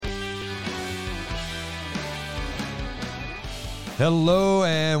Hello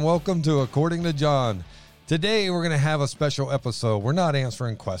and welcome to According to John. Today we're going to have a special episode. We're not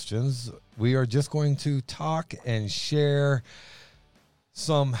answering questions. We are just going to talk and share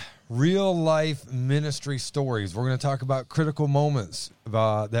some real life ministry stories. We're going to talk about critical moments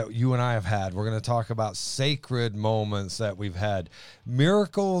that you and I have had. We're going to talk about sacred moments that we've had,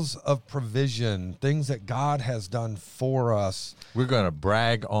 miracles of provision, things that God has done for us. We're going to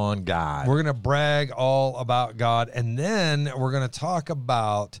brag on God. We're going to brag all about God. And then we're going to talk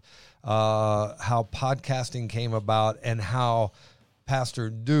about how podcasting came about and how Pastor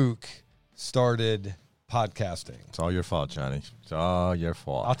Duke started podcasting. It's all your fault, Johnny. It's all your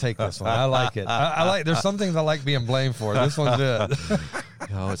fault. I'll take this one. I like it. I like. There's some things I like being blamed for. This one's it.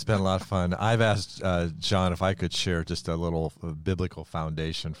 It's been a lot of fun. I've asked John if I could share just a little biblical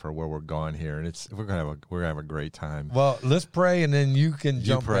foundation for where we're going here, and we're gonna have a great time. Well, let's pray, and then you can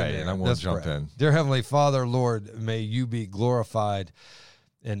jump in. You pray, and I'm going to jump in. Dear Heavenly Father, Lord, may you be glorified,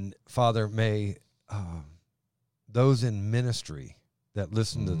 and Father, may those in ministry that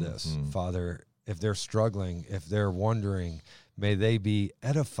listen to this, Father, if they're struggling, if they're wondering, may they be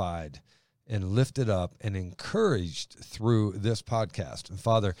edified and lifted up and encouraged through this podcast. And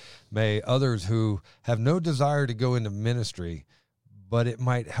Father, may others who have no desire to go into ministry, but it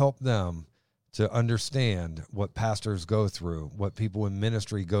might help them to understand what pastors go through, what people in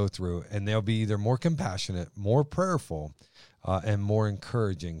ministry go through, and they'll be either more compassionate, more prayerful, and more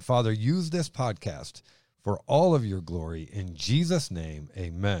encouraging. Father, use this podcast for all of your glory. In Jesus' name,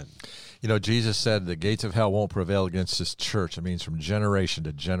 amen. You know, Jesus said the gates of hell won't prevail against his church. It means from generation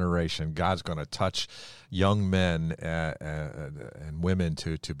to generation, God's going to touch young men and women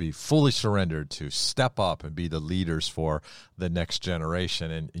to be fully surrendered, to step up and be the leaders for the next generation.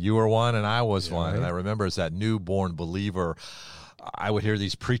 And you were one, and I was one. Right. And I remember as that newborn believer, I would hear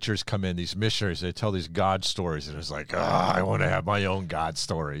these preachers come in, these missionaries, they tell these God stories, and it's like, I want to have my own God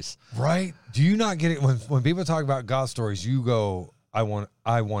stories. Right? Do you not get it? When people talk about God stories, you go, I want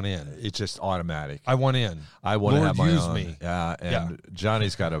in. It's just automatic. I want in. I want to have my use own. Me. Yeah, and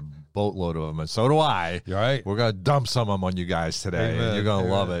Johnny's got a boatload of them, and so do I. You're right. We're going to dump some of them on you guys today, Amen. and you're going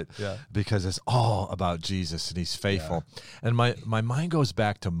to love it because it's all about Jesus, and he's faithful. Yeah. And my mind goes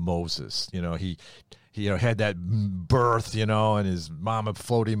back to Moses. You know, he had that birth, and his mama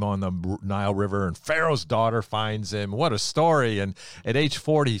floated him on the Nile River, and Pharaoh's daughter finds him. What a story! And at age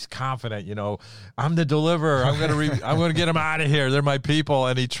 40, he's confident. I'm the deliverer. I'm gonna get him out of here. They're my people.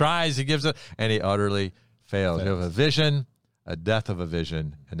 And he tries. He gives it, and he utterly fails. You have a vision, a death of a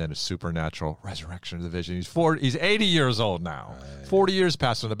vision, and then a supernatural resurrection of the vision. He's 80 years old now. Right. 40 years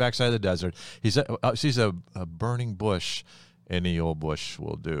passed on the backside of the desert. He sees a burning bush. Any old bush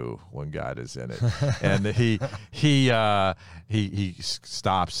will do when God is in it. And he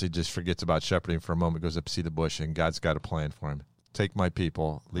stops. He just forgets about shepherding for a moment, goes up to see the bush, and God's got a plan for him. Take my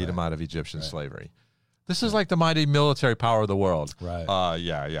people, lead them out of Egyptian slavery. This is like the mighty military power of the world. Right.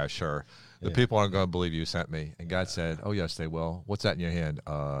 Yeah, sure. The people aren't going to believe you sent me. And God said, oh, yes, they will. What's that in your hand?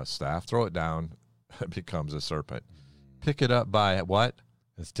 Staff. Throw it down. It becomes a serpent. Pick it up by what?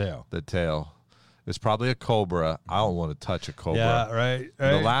 Its tail. The tail. It's probably a cobra. I don't want to touch a cobra. Yeah, right.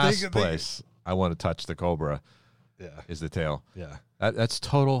 The last place I want to touch the cobra is the tail. Yeah. That's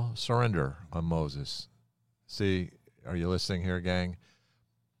total surrender on Moses. See, are you listening here, gang?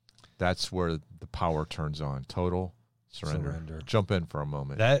 That's where the power turns on. Total surrender. Jump in for a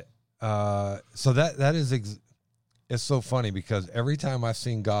moment. That is it's so funny because every time I've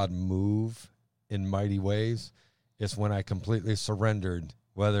seen God move in mighty ways, it's when I completely surrendered,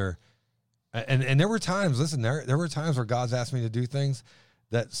 whether And there were times, listen, there were times where God's asked me to do things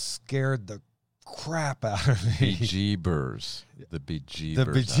that scared the crap out of me. Bejeebers. The bejeebers. Out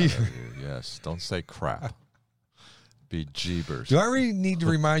of you. Yes, don't say crap. Bejeebers. Do I really need to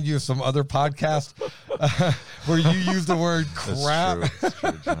remind you of some other podcast where you use the word crap? That's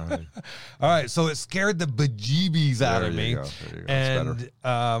true, Johnny. All right, so it scared the bejeebies out of me. There you go.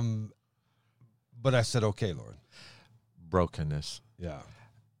 And but I said, okay, Lord. Brokenness. Yeah.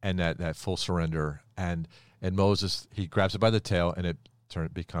 And that full surrender, and Moses, he grabs it by the tail, and it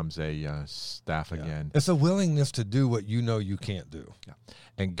becomes a staff again. It's a willingness to do what you know you can't do. Yeah.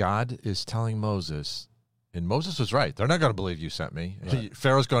 And God is telling Moses, and Moses was right. They're not going to believe you sent me. Right.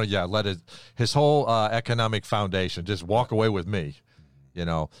 Pharaoh's going to let his whole economic foundation just walk away with me,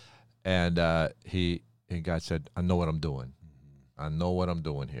 And God said, I know what I'm doing. I know what I'm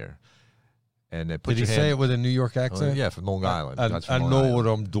doing here. And they put Did he say it with a New York accent? Yeah, from Long Island. I know what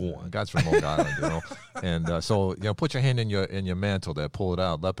I'm doing. God's from Long Island, And so, put your hand in your mantle there, pull it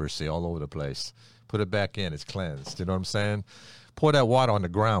out, leprosy all over the place. Put it back in, it's cleansed. You know what I'm saying? pour that water on the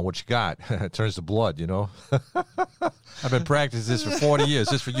ground. What you got? It turns to blood, you know. I've been practicing this for 40 years,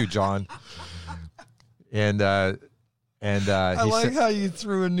 just for you, John. And I like how you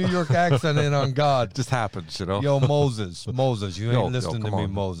threw a New York accent in on God. Just happens, you know. Yo, Moses, you ain't listening to me,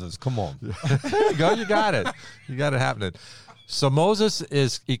 on. Moses. Come on. There you go. You got it. You got it happening. So Moses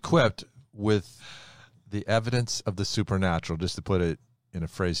is equipped with the evidence of the supernatural, just to put it in a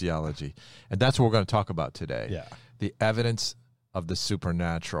phraseology. And that's what we're going to talk about today. Yeah. The evidence of the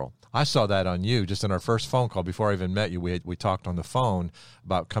supernatural. I saw that on you just in our first phone call before I even met you. We talked on the phone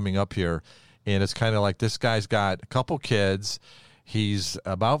about coming up here. And it's kind of like this guy's got a couple kids. He's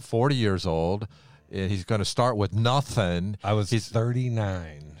about 40 years old. And he's going to start with nothing. He's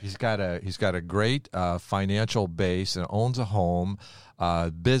 39. He's got a great financial base and owns a home,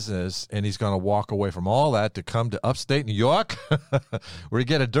 business, and he's going to walk away from all that to come to upstate New York, where you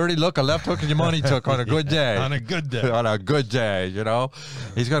get a dirty look, a left hook, and your money took on a good day. On a good day. On a good day, you know.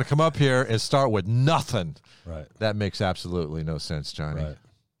 He's going to come up here and start with nothing. Right. That makes absolutely no sense, Johnny. Right.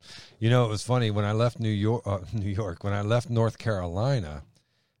 You know, it was funny when I left New York. When I left North Carolina,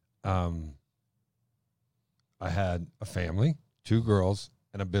 I had a family, 2 girls,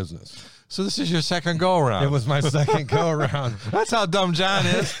 and a business. So this is your second go around. It was my second go around. That's how dumb John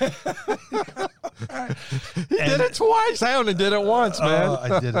is. He did it twice. I only did it once, man.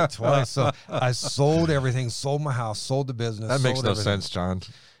 I did it twice. So I sold everything, sold my house, sold the business. That makes no everything. sense, John.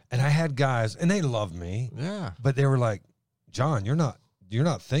 And I had guys, and they loved me. Yeah. But they were like, John, you're not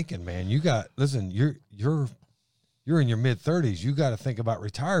thinking, man. You're in your mid-30s. You got to think about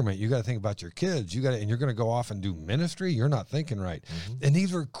retirement. You got to think about your kids. And you're going to go off and do ministry. You're not thinking right. Mm-hmm. And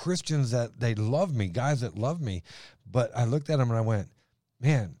these were Christians that they love me, guys that love me. But I looked at them and I went,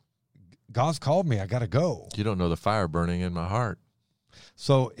 man, God's called me. I got to go. You don't know the fire burning in my heart.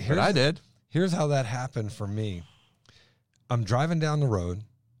 So but I did. Here's how that happened for me. I'm driving down the road,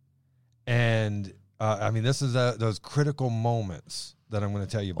 and this is those critical moments that I'm going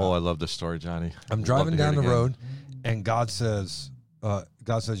to tell you about. Oh, I love this story, Johnny. I'm driving down the road, and God says,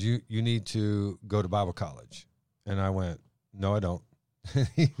 you need to go to Bible college. And I went, no, I don't.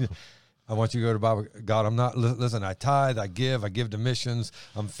 I want you to go to Bible. God, I'm not, listen, I tithe, I give to missions.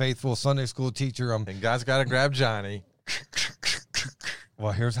 I'm faithful Sunday school teacher. And God's got to grab Johnny.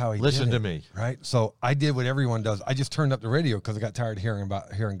 Well, here's how he Listen did it, to me. Right? So I did what everyone does. I just turned up the radio because I got tired of hearing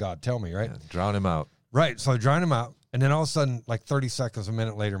God tell me, right? Yeah, drown him out. Right. So I drowned him out. And then all of a sudden, like 30 seconds, a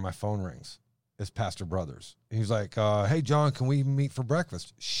minute later, my phone rings. It's Pastor Brothers. He's like, hey, John, can we meet for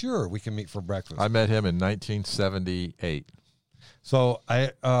breakfast? Sure, we can meet for breakfast. I met him in 1978. So I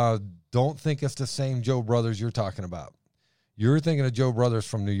don't think it's the same Joe Brothers you're talking about. You're thinking of Joe Brothers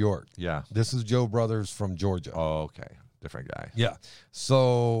from New York. Yeah. This is Joe Brothers from Georgia. Oh, okay. Different guy. Yeah.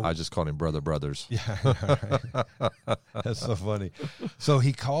 So I just called him Brother Brothers. Yeah. Right. That's so funny. So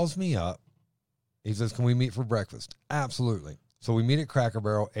he calls me up. He says, can we meet for breakfast? Absolutely. So we meet at Cracker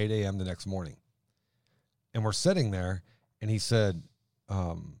Barrel, 8 a.m. the next morning. And we're sitting there, and he said,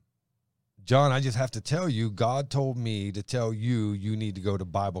 John, I just have to tell you, God told me to tell you you need to go to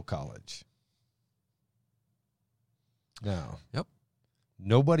Bible college. Now, yep.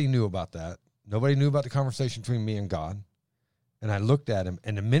 Nobody knew about that. Nobody knew about the conversation between me and God. And I looked at him,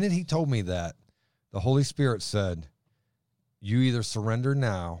 and the minute he told me that, the Holy Spirit said, you either surrender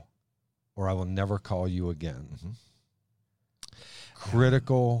now or I will never call you again. Mm-hmm.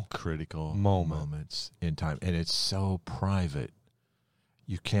 Critical moments in time. And it's so private.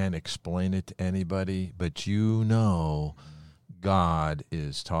 You can't explain it to anybody, but you know God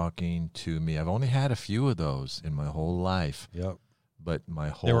is talking to me. I've only had a few of those in my whole life. Yep. But my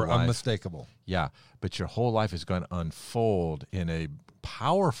whole life. They were life, unmistakable. Yeah. But your whole life is going to unfold in a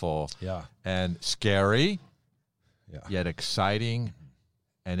powerful and scary, yet exciting,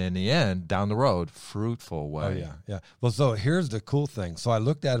 and in the end, down the road, fruitful way. Oh, yeah, yeah. Well, so here's the cool thing. So I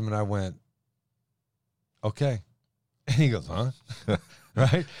looked at him and I went, okay. And he goes, huh?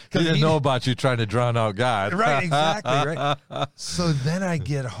 Right? He didn't know about you trying to drown out God. Right, exactly, right? So then I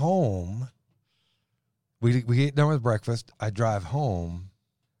get home. We get done with breakfast. I drive home.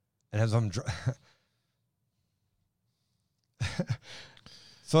 And as I'm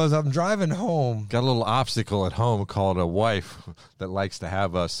as I'm driving home, got a little obstacle at home called a wife that likes to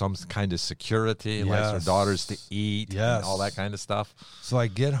have some kind of security, likes her daughters to eat, and all that kind of stuff. So I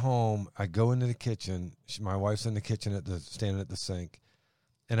get home, I go into the kitchen. My wife's in the kitchen standing at the sink,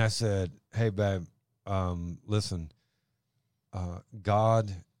 and I said, "Hey, babe, listen,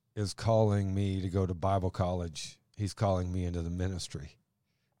 God is calling me to go to Bible college. He's calling me into the ministry."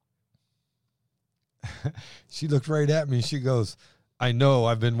 She looked right at me. She goes, I know,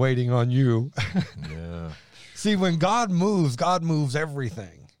 I've been waiting on you. Yeah. See, when God moves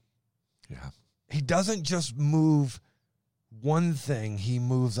everything. Yeah. He doesn't just move one thing, he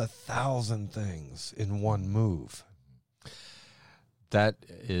moves 1,000 things in one move. That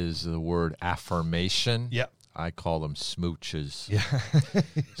is the word affirmation. Yep. I call them smooches. Yeah.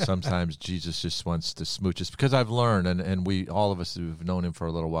 Sometimes Jesus just wants to smooch us, because I've learned, and we, all of us who've known him for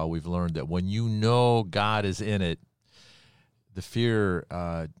a little while, we've learned that when you know God is in it, the fear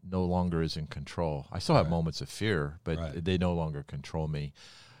no longer is in control. I still have moments of fear, but they no longer control me.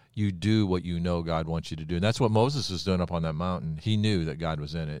 You do what you know God wants you to do. And that's what Moses was doing up on that mountain. He knew that God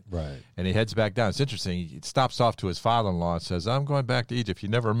was in it. Right. And he heads back down. It's interesting. He stops off to his father-in-law and says, I'm going back to Egypt. He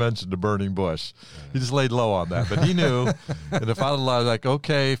never mentioned the burning bush. He just laid low on that. But he knew. And the father-in-law was like,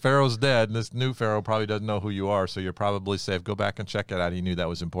 okay, Pharaoh's dead. And this new Pharaoh probably doesn't know who you are, so you're probably safe. Go back and check it out. He knew that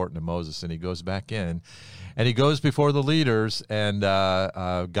was important to Moses. And he goes back in. And he goes before the leaders. And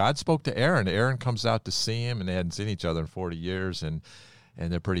God spoke to Aaron. Aaron comes out to see him. And they hadn't seen each other in 40 years. And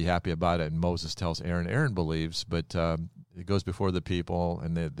they're pretty happy about it. And Moses tells Aaron. Aaron believes, but he goes before the people,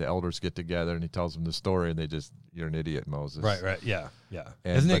 and the elders get together, and he tells them the story, and they just, you're an idiot, Moses. Right, yeah.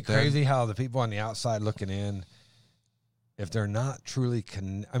 And, Isn't it crazy how the people on the outside looking in, if they're not truly,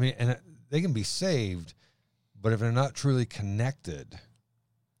 and they can be saved, but if they're not truly connected.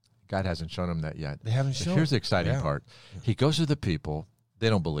 God hasn't shown them that yet. They haven't shown. Here's the exciting part. He goes to the people. They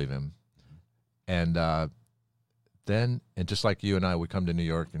don't believe him. And then, and just like you and I, we come to New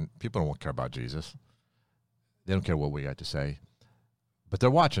York, and people don't care about Jesus. They don't care what we got to say. But they're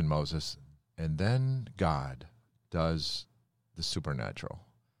watching Moses, and then God does the supernatural.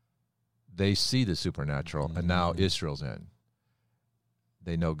 They see the supernatural, and now Israel's in.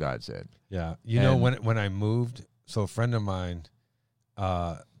 They know God's in. Yeah. You know, when I moved, so a friend of mine,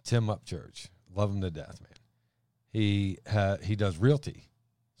 Tim Upchurch, love him to death, man. He does realty.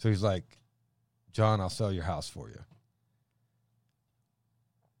 So he's like, John, I'll sell your house for you.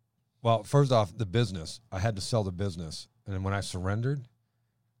 Well, first off, the business, I had to sell the business. And then when I surrendered,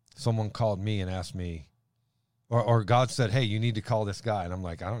 someone called me and asked me, or God said, hey, you need to call this guy. And I'm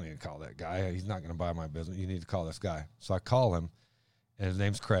like, I don't need to call that guy. He's not going to buy my business. You need to call this guy. So I call him, and his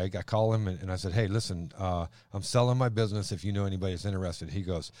name's Craig. I call him, and I said, hey, listen, I'm selling my business if you know anybody that's interested. He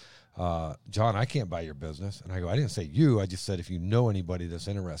goes, John, I can't buy your business. And I go, I didn't say you. I just said if you know anybody that's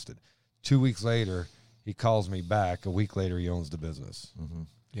interested. 2 weeks later, he calls me back. A week later, he owns the business. Mm-hmm.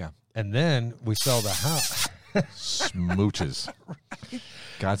 Yeah. And then we sell the house. Smooches. Right.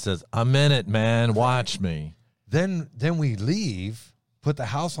 God says, I'm in it, man. Watch me. Then we leave, put the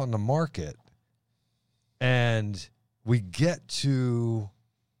house on the market, and we get to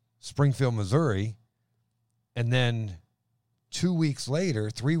Springfield, Missouri, and then 3 weeks later,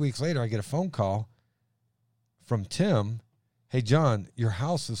 I get a phone call from Tim. Hey, John, your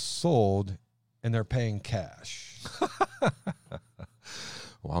house is sold, and they're paying cash.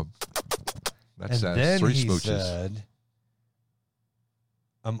 Well, that's and then three he smooches. Said,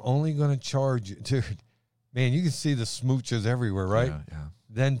 I'm only going to charge you. Dude, man, you can see the smooches everywhere, right? Yeah.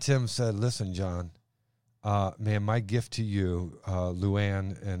 Then Tim said, listen, John, man, my gift to you,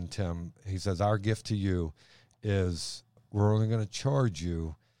 Luann and Tim, he says, our gift to you is we're only going to charge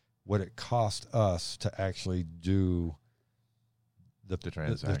you what it cost us to actually do the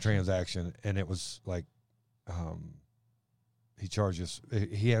transaction. And it was like,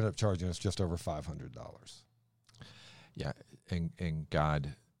 he ended up charging us just over $500. Yeah. And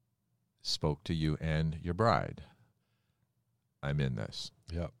God spoke to you and your bride. I'm in this.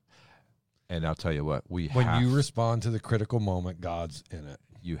 Yep. And I'll tell you what, when you respond to the critical moment, God's in it.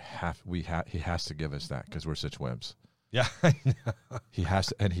 He has to give us that, because we're such wimps. Yeah. I know. He has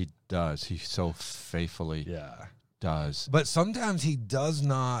to, and he does. He so faithfully does. But sometimes he does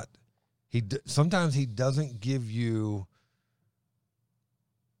not. Sometimes he doesn't give you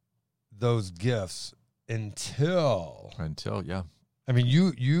those gifts until yeah. I mean,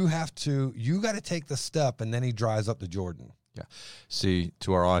 you got to take the step, and then he dries up the Jordan. Yeah. See,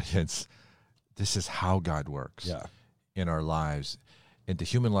 to our audience, this is how God works. Yeah. In our lives. At the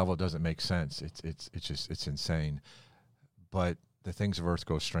human level, it doesn't make sense. It's insane. But the things of earth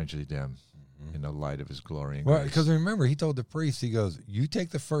go strangely dim in the light of his glory and grace. Because remember, he told the priest, he goes, you take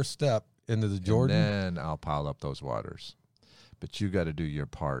the first step into the Jordan, and then I'll pile up those waters. But you got to do your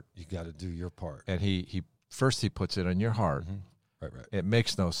part. You got to do your part. And he first puts it on your heart. Mm-hmm. Right. It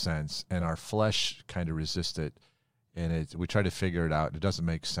makes no sense, and our flesh kind of resists it, and we try to figure it out. It doesn't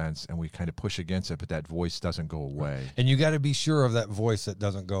make sense, and we kind of push against it, but that voice doesn't go away. And you got to be sure of that voice that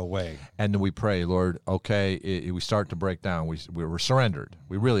doesn't go away. And then we pray, Lord, okay, we start to break down. We're surrendered.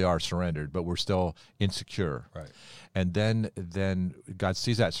 We really are surrendered, but we're still insecure. Right. And then God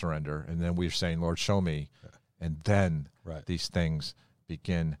sees that surrender, and then we're saying, Lord, show me. And then Right. these things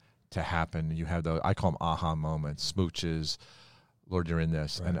begin to happen. You have I call them aha moments, smooches. Lord, you're in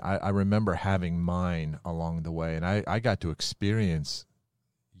this. Right. And I remember having mine along the way. And I got to experience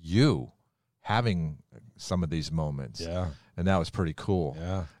you having some of these moments. Yeah. And that was pretty cool.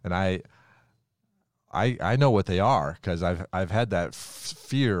 Yeah. And I know what they are, because I've had that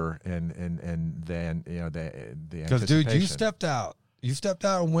fear and then the Because, dude, you anticipation. stepped out. You stepped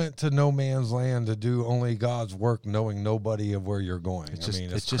out and went to no man's land to do only God's work, knowing nobody of where you're going. It's I just,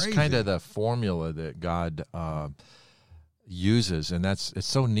 mean, it's just crazy. kind of the formula that God uses, and it's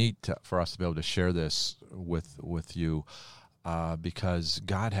so neat for us to be able to share this with you, because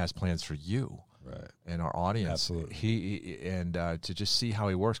God has plans for you, right, and our audience. Absolutely. To just see how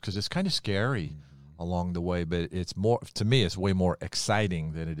He works, because it's kind of scary along the way, but it's more, to me, it's way more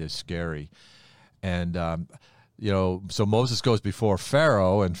exciting than it is scary. And so Moses goes before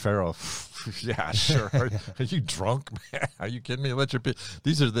Pharaoh, and Pharaoh, yeah, sure. Are you drunk, man? Are you kidding me? Let your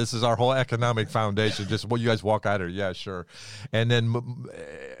this is our whole economic foundation. Just you guys walk out here, yeah, sure. And then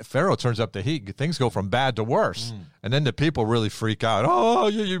Pharaoh turns up the heat. Things go from bad to worse, and then the people really freak out. Oh,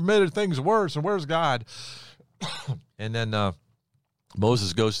 you made things worse, and where's God? And then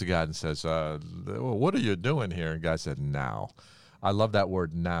Moses goes to God and says, "What are you doing here?" And God said, "Now." I love that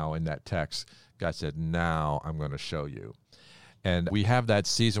word "now" in that text. God said, "Now I'm going to show you." And we have that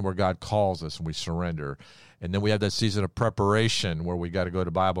season where God calls us and we surrender. And then we have that season of preparation where we got to go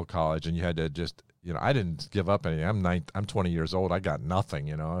to Bible college, and you had to just, I didn't give up anything. I'm 20 years old. I got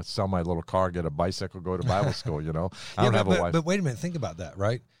nothing, I sell my little car, get a bicycle, go to Bible school, I don't have a wife. But wait a minute. Think about that,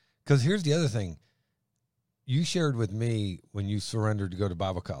 right? Because here's the other thing. You shared with me when you surrendered to go to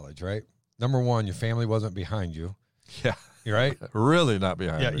Bible college, right? Number one, your family wasn't behind you. Yeah. You're right? Really not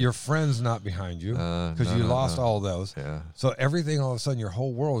behind me. Your friend's not behind you because you lost all those. Yeah. So everything, all of a sudden, your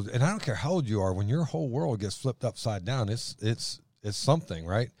whole world, and I don't care how old you are, when your whole world gets flipped upside down, it's something,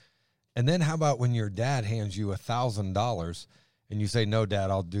 right? And then how about when your dad hands you $1,000 and you say, "No,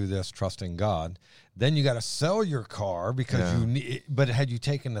 Dad, I'll do this, trusting God." Then you got to sell your car because you need. But had you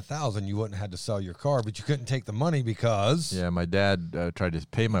taken $1,000, you wouldn't have had to sell your car. But you couldn't take the money because my dad tried to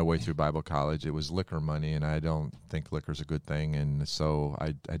pay my way through Bible college. It was liquor money, and I don't think liquor's a good thing. And so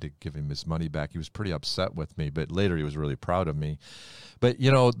I had to give him his money back. He was pretty upset with me, but later he was really proud of me. But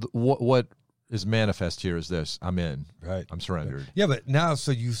what is manifest here is this: I'm in. Right. I'm surrendered. Yeah, but now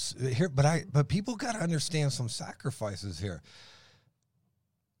so you here, but people got to understand some sacrifices here.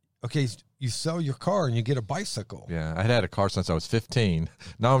 Okay, you sell your car and you get a bicycle. Yeah, I had a car since I was 15.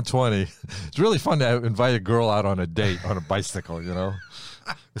 Now I'm 20. It's really fun to invite a girl out on a date on a bicycle,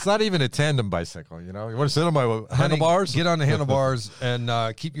 It's not even a tandem bicycle, You want to sit on my handlebars? Get on the handlebars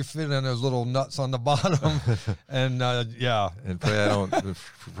and keep your foot on those little nuts on the bottom. And, And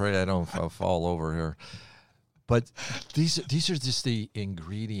pray I don't fall over here. But these are just the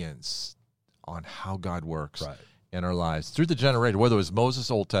ingredients on how God works. Right. In our lives through the generation, whether it was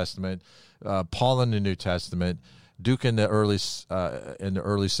Moses Old Testament, Paul in the New Testament, Duke in the early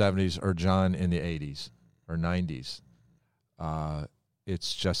 70s, or John in the 80s or 90s.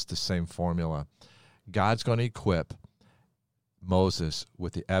 It's just the same formula. God's going to equip Moses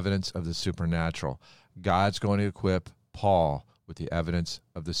with the evidence of the supernatural. God's going to equip Paul with the evidence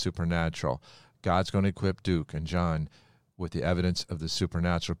of the supernatural. God's going to equip Duke and John with the evidence of the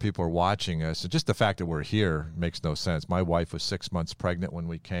supernatural. People are watching us. And just the fact that we're here makes no sense. My wife was 6 months pregnant when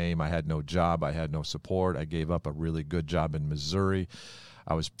we came. I had no job. I had no support. I gave up a really good job in Missouri.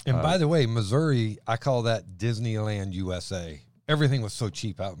 And by the way, Missouri, I call that Disneyland USA. Everything was so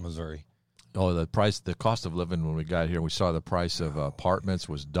cheap out in Missouri. Oh, the cost of living when we got here, we saw the price of apartments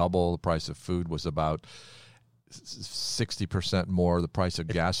was double. The price of food was about 60% more. The price of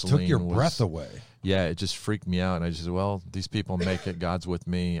gasoline took your breath away. Yeah, it just freaked me out. And I just said, well, these people make it. God's with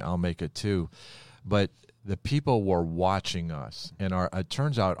me. I'll make it too. But the people were watching us. And it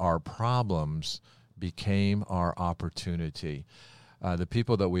turns out our problems became our opportunity. The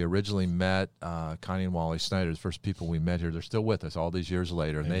people that we originally met, Connie and Wally Snyder, the first people we met here, they're still with us all these years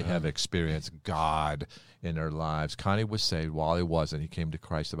later, and they have experienced God in their lives. Connie was saved. Wally wasn't. He came to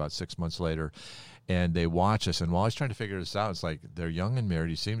Christ about 6 months later. And they watch us, and Wally's trying to figure this out. It's like they're young and married.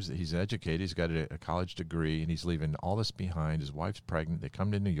 He seems that he's educated. He's got a college degree, and he's leaving all this behind. His wife's pregnant. They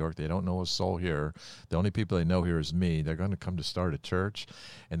come to New York. They don't know a soul here. The only people they know here is me. They're going to come to start a church,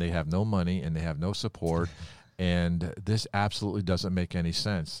 and they have no money, and they have no support. And this absolutely doesn't make any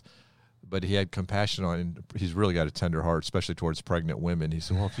sense. But he had compassion on, and he's really got a tender heart, especially towards pregnant women. He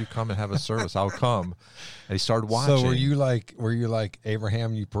said, well, if you come and have a service, I'll come. And he started watching. So were you like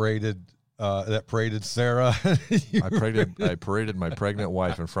Abraham? You paraded that paraded Sarah. I paraded my pregnant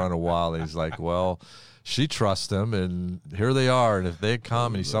wife in front of Wally. He's like, well, she trusts him, and here they are. And if they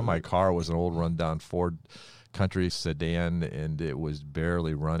come, and he saw my car was an old rundown Ford Country sedan, and it was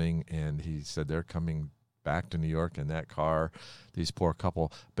barely running. And he said they're coming back to New York in that car, these poor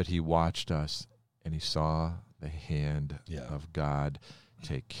couple. But he watched us, and he saw the hand of God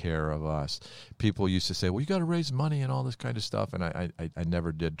take care of us. People used to say, well, you got to raise money and all this kind of stuff. And I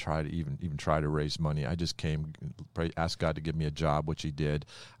never did try to even try to raise money. I just came, asked God to give me a job, which he did.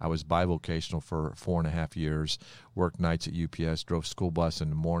 I was bivocational for 4.5 years, worked nights at UPS, drove school bus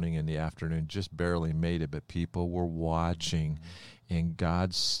in the morning and the afternoon, just barely made it. But people were watching. And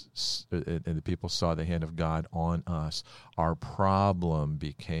and the people saw the hand of God on us. Our problem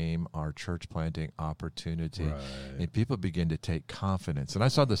became our church planting opportunity. Right. And people began to take confidence. And I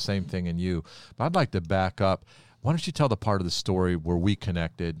saw the same thing in you. But I'd like to back up. Why don't you tell the part of the story where we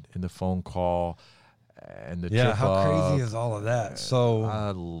connected in the phone call and the trip how up? crazy is all of that? So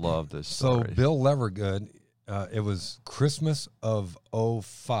I love this story. So Bill Levergood, it was Christmas of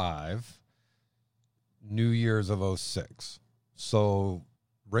 05, New Year's of 06. So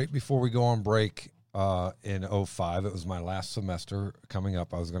right before we go on break in 05, it was my last semester coming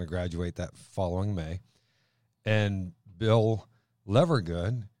up. I was going to graduate that following May. And Bill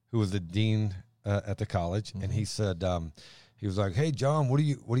Levergood, who was the dean at the college, and he said, he was like, hey, John, what are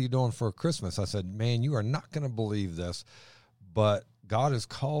you doing for Christmas? I said, man, you are not going to believe this, but God has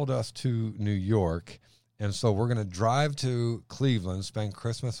called us to New York, and so we're going to drive to Cleveland, spend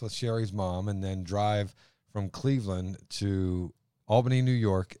Christmas with Sherry's mom, and then drive from Cleveland to Albany, New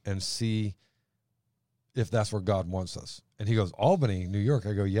York, and see if that's where God wants us. And he goes, Albany, New York.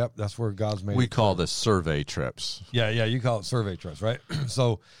 I go, yep, that's where God's made We it. call this survey trips. Yeah, you call it survey trips, right?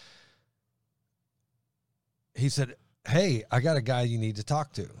 So he said, hey, I got a guy you need to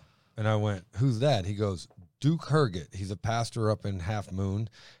talk to. And I went, who's that? He goes, Duke Herget. He's a pastor up in Half Moon,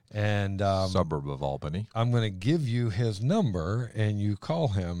 and suburb of Albany. I'm going to give you his number, and you call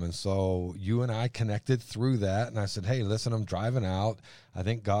him. And so you and I connected through that, and I said, hey, listen, I'm driving out. I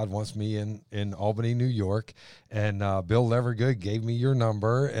think God wants me in Albany, New York, and Bill Levergood gave me your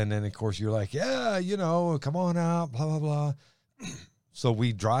number, and then, of course, you're like, yeah, come on out, blah, blah, blah. So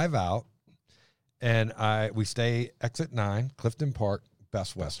we drive out, and we stay exit 9, Clifton Park,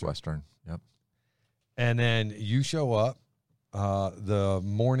 Best Western. Western, yep. And then you show up the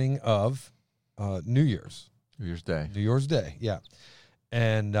morning of New Year's Day, yeah.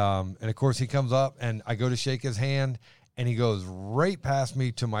 And of course he comes up, and I go to shake his hand, and he goes right past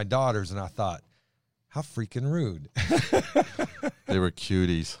me to my daughters, and I thought, how freaking rude. They were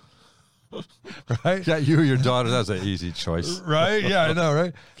cuties. Right? Yeah, you or your daughter, that was an easy choice. Right? Yeah, I know,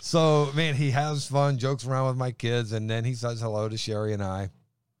 right? So, man, he has fun, jokes around with my kids, and then he says hello to Sherry and I.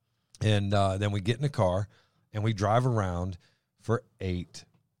 And then we get in the car, and we drive around for 8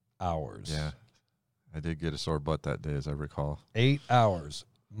 hours. Yeah. I did get a sore butt that day, as I recall. 8 hours.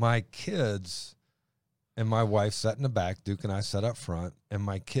 My kids and my wife sat in the back. Duke and I sat up front, and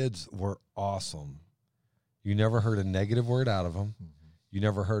my kids were awesome. You never heard a negative word out of them. You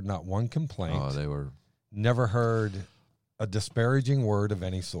never heard not one complaint. Oh, they were. Never heard a disparaging word of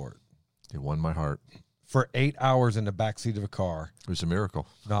any sort. They won my heart. For 8 hours in the backseat of a car. It was a miracle.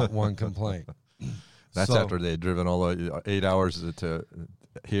 Not one complaint. That's after they had driven all the 8 hours to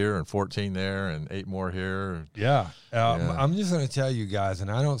here and 14 there and 8 more here. Yeah. I'm just going to tell you guys,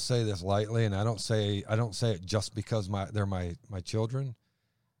 and I don't say this lightly, and I don't say it just because they're my children.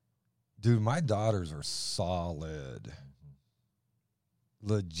 Dude, my daughters are solid.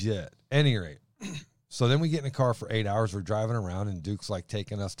 Legit. Any rate. So then we get in the car for 8 hours. We're driving around, and Duke's like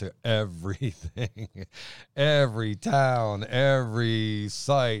taking us to everything, every town, every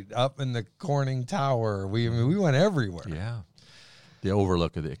site, up in the Corning Tower. We went everywhere. Yeah, the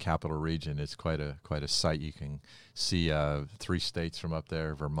overlook of the Capital Region is quite a sight. You can see 3 states from up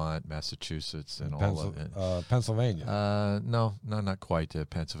there: Vermont, Massachusetts, and all of it. Pennsylvania. No, not quite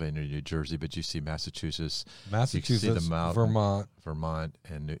Pennsylvania, New Jersey, but you see Massachusetts, Vermont,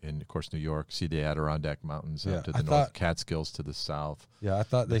 and of course New York. See the Adirondack Mountains to the north, Catskills to the south. Yeah, I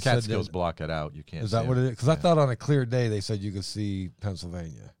thought the Catskills block it out. You can't. Is that what it is? Because I thought on a clear day they said you could see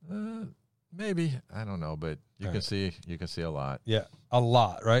Pennsylvania. Maybe, I don't know, but you can see a lot. Yeah, a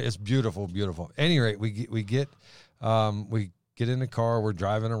lot, right? It's beautiful, beautiful. At any rate, we get in the car, we're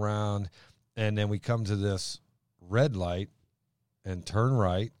driving around, and then we come to this red light and turn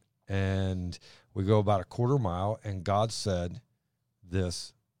right, and we go about a quarter mile, and God said,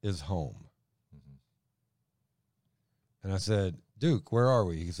 "This is home." Mm-hmm. And I said, "Duke, where are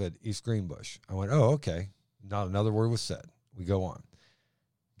we?" He said, "East Greenbush." I went, "Oh, okay." Not another word was said. We go on.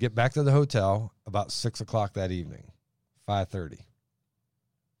 Get back to the hotel about 6 o'clock that evening, 5:30.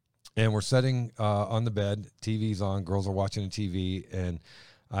 And we're sitting on the bed, TV's on, girls are watching the TV, and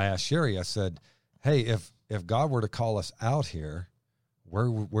I asked Sherry, I said, hey, if God were to call us out here,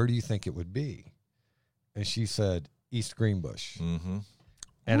 where do you think it would be? And she said, East Greenbush. Mm-hmm.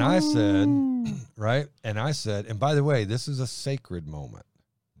 And I said, right? And I said, and by the way, this is a sacred moment,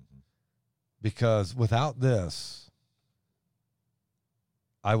 because without this,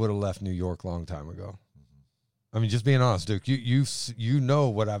 I would have left New York a long time ago. I mean, just being honest, Duke, you know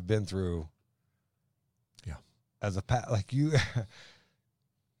what I've been through. Yeah. As a like you,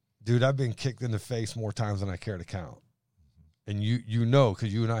 dude, I've been kicked in the face more times than I care to count. And you know,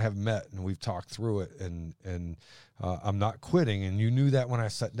 because you and I have met and we've talked through it, and I'm not quitting. And you knew that when I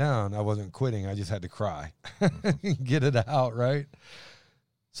sat down, I wasn't quitting. I just had to cry, get it out, right?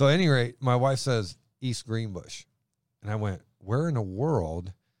 So at any rate, my wife says, East Greenbush. And I went, where in the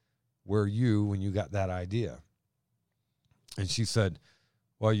world were you when you got that idea? And she said,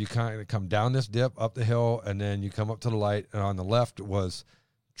 well, you kind of come down this dip, up the hill, and then you come up to the light, and on the left was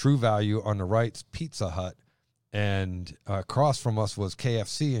True Value, on the right's Pizza Hut, and across from us was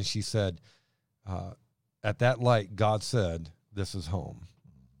KFC. And she said, at that light, God said, this is home.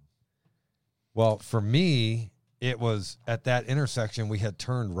 Well, for me, it was at that intersection we had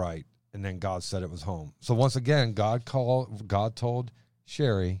turned right, and then God said it was home. So once again, God told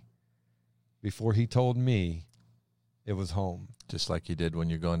Sherry before he told me it was home. Just like you did when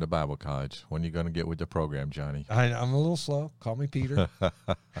you're going to Bible college. When you're going to get with the program, Johnny? I'm a little slow. Call me Peter.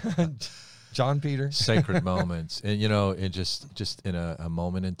 John Peter. Sacred moments. And, you know, it just in a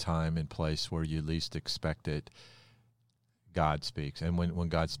moment in time and place where you least expect it, God speaks. And when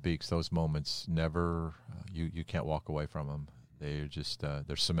God speaks, those moments never, you can't walk away from them. They're just,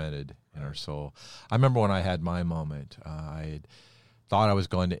 they're cemented in our soul. I remember when I had my moment. I had thought I was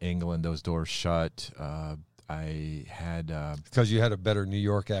going to England. Those doors shut. I had because you had a better New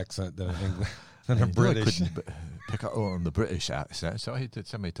York accent than a British. I couldn't pick up on the British accent, so he did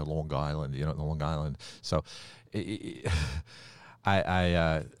send me to Long Island. You know, Long Island. So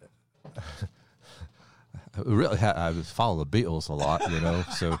I really I follow the Beatles a lot. You know,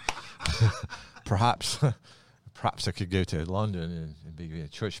 so perhaps I could go to London and be a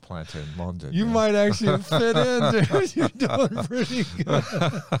church planter in London. You might actually fit in, dude. You're doing pretty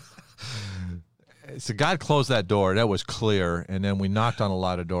good. So God closed that door. That was clear. And then we knocked on a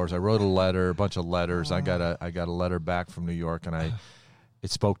lot of doors. I wrote a bunch of letters. I got a letter back from New York, and it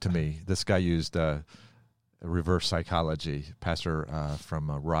spoke to me. This guy used reverse psychology. Pastor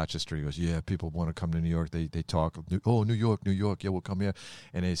from Rochester. He goes, yeah, people want to come to New York. They talk. Oh, New York. Yeah, we'll come here.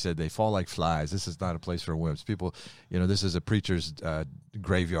 And he said they fall like flies. This is not a place for wimps. People, you know, this is a preacher's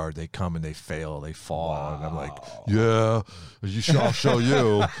graveyard. They come and they fail. They fall. Wow. And I'm like, yeah, I'll show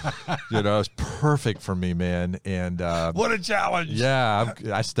you. You know, it's perfect for me, man. And what a challenge. Yeah,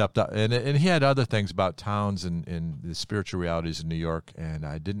 I stepped up. And he had other things about towns and the spiritual realities of New York, and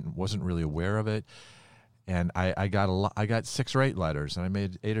I wasn't really aware of it. And I got 6 or 8 letters, and I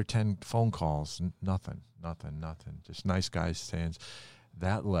made 8 or 10 phone calls. Nothing. Just nice guys saying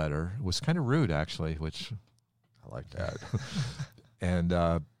that letter was kind of rude, actually, which I like that. And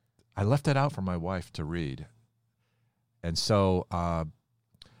I left it out for my wife to read. And so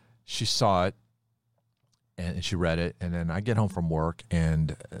she saw it, and she read it. And then I get home from work,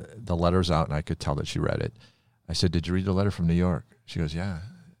 and the letter's out, and I could tell that she read it. I said, did you read the letter from New York? She goes, yeah.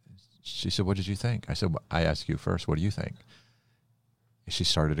 She said, what did you think? I said, well, I asked you first, what do you think? And she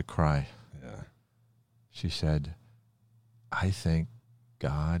started to cry. Yeah. She said, I think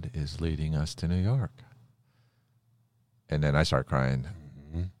God is leading us to New York. And then I started crying.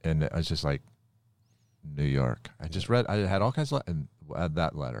 Mm-hmm. And I was just like, New York. I just read, I had all kinds of, and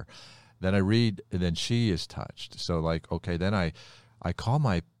that letter. Then I read, and then she is touched. So like, okay, then I call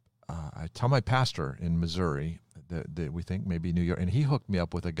I tell my pastor in Missouri, that we think maybe New York, and he hooked me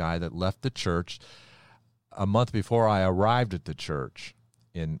up with a guy that left the church a month before I arrived at the church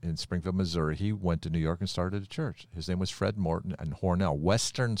in Springfield, Missouri. He went to New York and started a church. His name was Fred Morton in Hornell,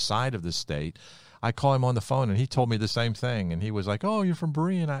 western side of the state. I call him on the phone, and he told me the same thing. And he was like, "Oh, you're from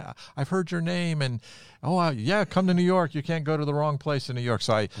Berean. I've heard your name, and yeah, come to New York. You can't go to the wrong place in New York."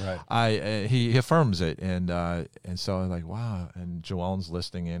 So he affirms it, and so I'm like, wow. And Joelle's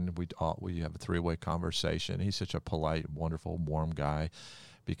listening in. We have a 3-way conversation. He's such a polite, wonderful, warm guy.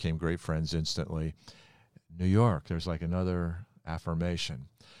 Became great friends instantly. New York. There's like another affirmation.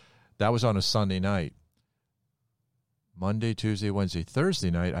 That was on a Sunday night. Monday, Tuesday, Wednesday,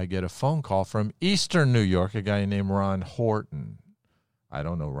 Thursday night, I get a phone call from Eastern New York, a guy named Ron Horton. I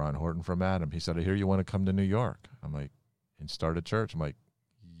don't know Ron Horton from Adam. He said, I hear you want to come to New York. I'm like, and start a church. I'm like,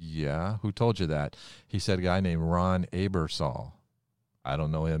 Yeah, who told you that? He said a guy named Ron Abersol. I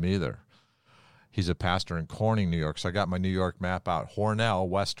don't know him either. He's a pastor in Corning, New York. So I got my New York map out. Hornell,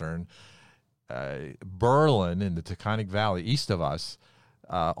 Western, Berlin in the Taconic Valley, east of us,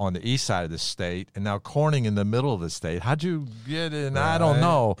 on the east side of the state, and now Corning in the middle of the state. How'd you get in? Right. I don't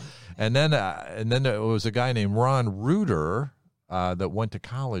know. And then there was a guy named Ron Reuter that went to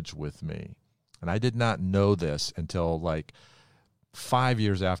college with me, and I did not know this until like 5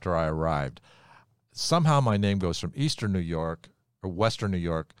 years after I arrived. Somehow my name goes from Eastern New York or Western New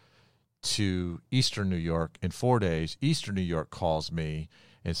York to Eastern New York in 4 days. Eastern New York calls me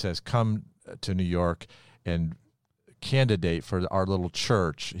and says, come to New York and candidate for our little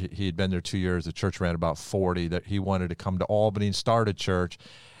church. He had been there 2 years. The church ran about 40. That he wanted to come to Albany and start a church,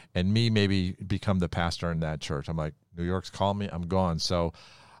 and me maybe become the pastor in that church. I'm like, New York's called me. I'm gone. So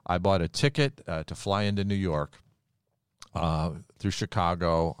I bought a ticket to fly into New York through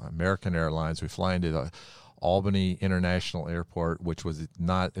Chicago, American Airlines. We fly into the Albany International Airport, which was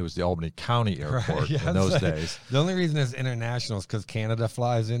not, it was the Albany County Airport right, yeah, in those days. The only reason it's international is because Canada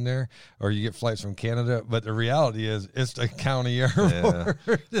flies in there, or you get flights from Canada. But the reality is it's a county airport.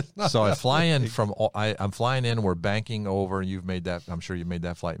 Yeah. So I fly in from, I'm flying in, we're banking over, and you've made that, I'm sure you've made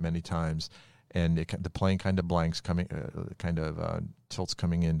that flight many times. And the plane kind of blanks coming, tilts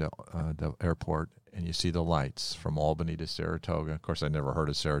coming into the airport, and you see the lights from Albany to Saratoga. Of course, I never heard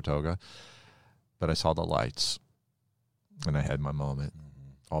of Saratoga. But I saw the lights, and I had my moment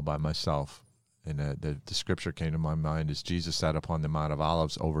all by myself. And the scripture came to my mind as Jesus sat upon the Mount of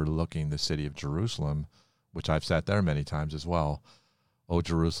Olives overlooking the city of Jerusalem, which I've sat there many times as well. Oh,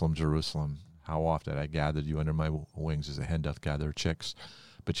 Jerusalem, Jerusalem, how often I gathered you under my wings as a hen doth gather her chicks,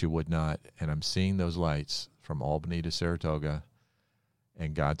 but you would not. And I'm seeing those lights from Albany to Saratoga,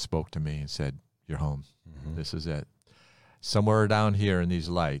 and God spoke to me and said, you're home. Mm-hmm. This is it. Somewhere down here in these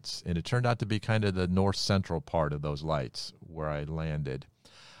lights, and it turned out to be kind of the north central part of those lights where I landed.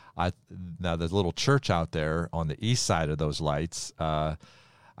 Now, there's a little church out there on the east side of those lights. I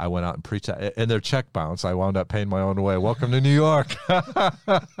went out and preached, and their check bounce. I wound up paying my own way. Welcome to New York.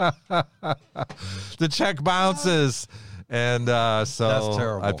 The check bounces. And so that's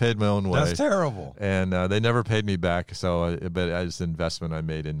terrible. I paid my own way. That's terrible. And they never paid me back. So, but as an investment I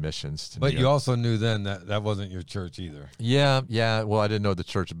made in missions. But you also knew then that wasn't your church either. Yeah. Well, I didn't know the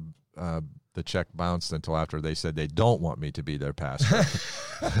church, the check bounced until after they said they don't want me to be their pastor.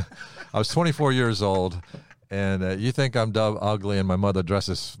 I was 24 years old. And you think I'm ugly and my mother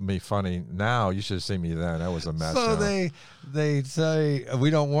dresses me funny now. You should have seen me then. That was a mess. So they say, we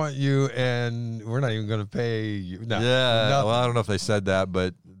don't want you and we're not even going to pay you. No, yeah, nothing. Well, I don't know if they said that,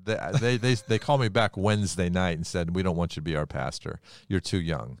 but they called me back Wednesday night and said, we don't want you to be our pastor. You're too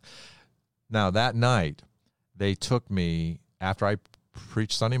young. Now, that night, they took me, after I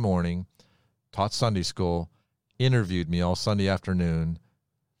preached Sunday morning, taught Sunday school, interviewed me all Sunday afternoon,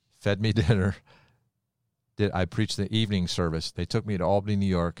 fed me dinner. I preached the evening service. They took me to Albany, New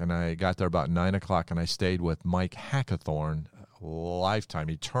York, and I got there about 9 o'clock, and I stayed with Mike Hackathorn,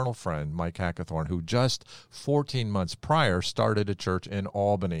 lifetime, eternal friend, Mike Hackathorn, who just 14 months prior started a church in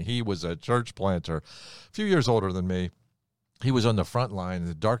Albany. He was a church planter, a few years older than me. He was on the front line in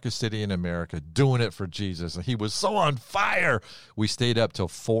the darkest city in America, doing it for Jesus. And he was so on fire. We stayed up till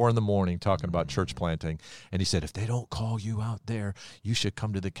 4 a.m. talking about church planting. And he said, if they don't call you out there, you should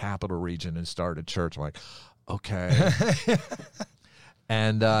come to the capital region and start a church. I'm like, okay.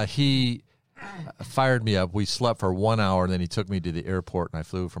 And he fired me up. We slept for 1 hour, and then he took me to the airport, and I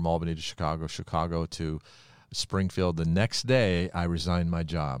flew from Albany to Chicago to Springfield. The next day, I resigned my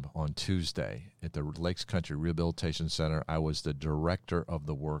job on Tuesday at the Lakes Country Rehabilitation Center. I was the director of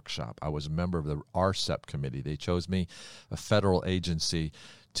the workshop. I was a member of the RCEP committee. They chose me, a federal agency,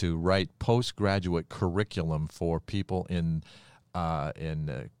 to write postgraduate curriculum for people in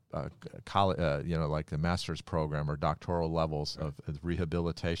college, like the master's program or doctoral levels of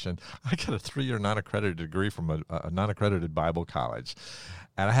rehabilitation. I got a 3-year non-accredited degree from a non-accredited Bible college,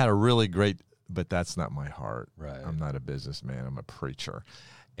 and I had a really great. But that's not my heart. Right. I'm not a businessman. I'm a preacher.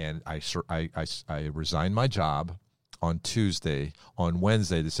 And I resigned my job on Tuesday. On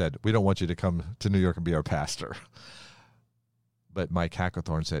Wednesday, they said, we don't want you to come to New York and be our pastor. But Mike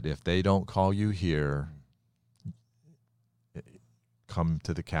Hackathorn said, if they don't call you here, come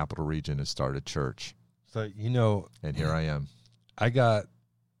to the capital region and start a church. So, and here I am. I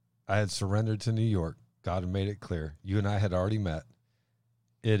had surrendered to New York. God had made it clear. You and I had already met.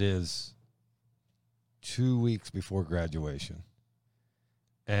 It is 2 weeks before graduation,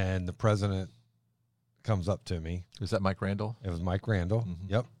 and the president comes up to me. Is that Mike Randall? It was Mike Randall. Mm-hmm.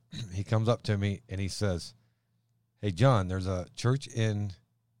 Yep. He comes up to me and he says, hey, John, there's a church in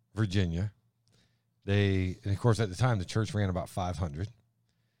Virginia. And of course, at the time, the church ran about 500.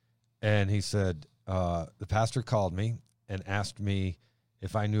 And he said, the pastor called me and asked me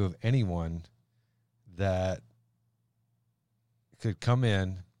if I knew of anyone that could come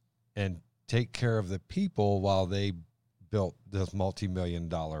in and take care of the people while they built this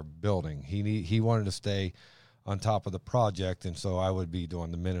multi-million-dollar building. He wanted to stay on top of the project, and so I would be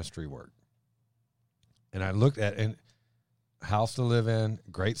doing the ministry work. And I looked at and house to live in,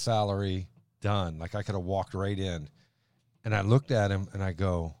 great salary, done. Like I could have walked right in. And I looked at him and I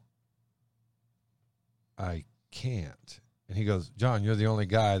go, I can't. And he goes, John, you're the only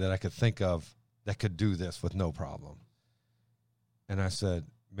guy that I could think of that could do this with no problem. And I said,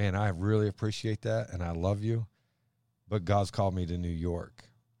 man, I really appreciate that, and I love you, but God's called me to New York.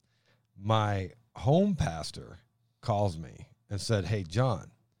 My home pastor calls me and said, hey,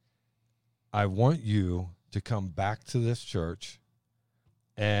 John, I want you to come back to this church,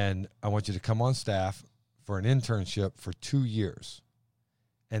 and I want you to come on staff for an internship for 2 years,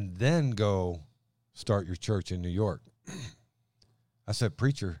 and then go start your church in New York. I said,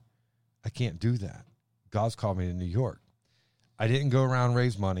 preacher, I can't do that. God's called me to New York. I didn't go around and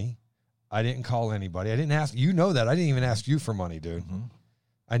raise money. I didn't call anybody. I didn't ask. You know that. I didn't even ask you for money, dude. Mm-hmm.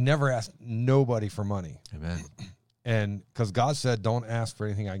 I never asked nobody for money. Amen. And because God said, don't ask for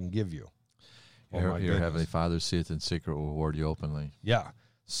anything I can give you. Your Heavenly Father seeth in secret will reward you openly. Yeah.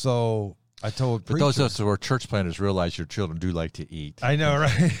 So I told preacher. But those of us who are church planters realize your children do like to eat. I know,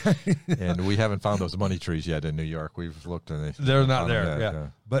 right? And we haven't found those money trees yet in New York. We've looked and they're not there. Yeah.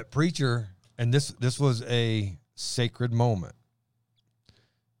 But preacher, and this was a sacred moment.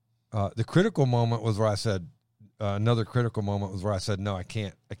 The critical moment was where I said, another critical moment was where I said, no, I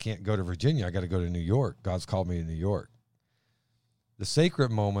can't go to Virginia. I got to go to New York. God's called me to New York. The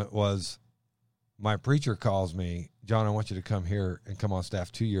sacred moment was my preacher calls me, John, I want you to come here and come on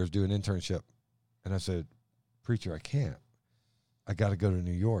staff 2 years, do an internship. And I said, preacher, I can't. I got to go to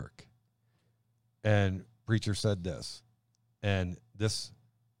New York. And preacher said this, and this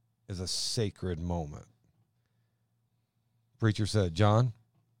is a sacred moment. Preacher said, John,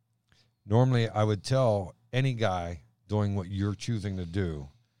 normally I would tell any guy doing what you're choosing to do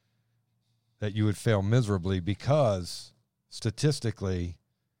that you would fail miserably because statistically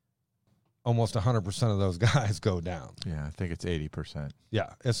almost 100% of those guys go down. Yeah, I think it's 80%.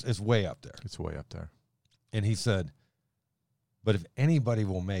 Yeah, it's way up there. It's way up there. And he said, but if anybody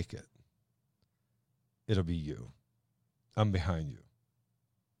will make it, it'll be you. I'm behind you.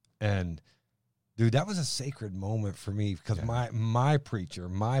 And dude, that was a sacred moment for me because my preacher,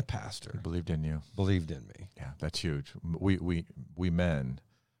 my pastor, he believed in you. Believed in me. Yeah, that's huge. We men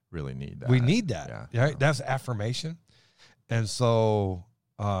really need that. We need that. Yeah. Right? That's affirmation. And so,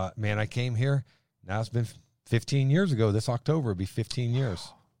 man, I came here. Now it's been 15 years ago. This October it'll be 15 years.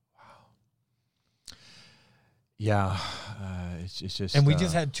 Wow. Yeah, it's just. And we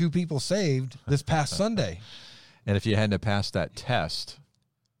just had 2 people saved this past Sunday. And if you hadn't passed that test.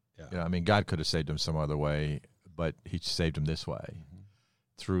 You know, I mean, God could have saved him some other way, but he saved him this way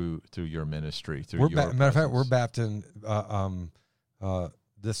through your ministry. Through your matter of fact, we're baptizing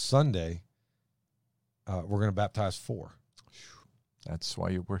this Sunday. We're going to baptize 4. That's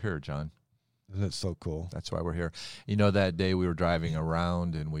why we're here, John. Isn't it so cool? That's why we're here. You know, that day we were driving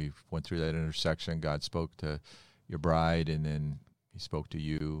around and we went through that intersection. God spoke to your bride, and then he spoke to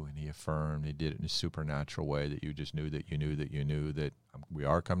you, and he affirmed. He did it in a supernatural way that you just knew that you knew that you knew that we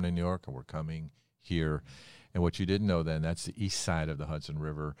are coming to New York and we're coming here. And what you didn't know then, that's the east side of the Hudson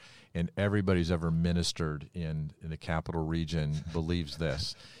River. And everybody who's ever ministered in the capital region believes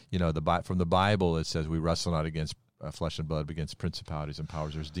this. You know, from the Bible, it says we wrestle not against flesh and blood, but against principalities and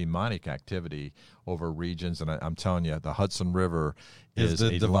powers. There's demonic activity over regions. And I'm telling you, the Hudson River is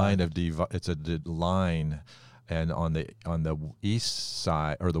a line of it's a line. And on the east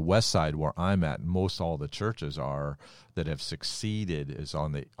side or the west side where I'm at, most all the churches are that have succeeded is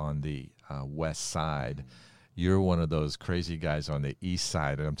on the west side. You're one of those crazy guys on the east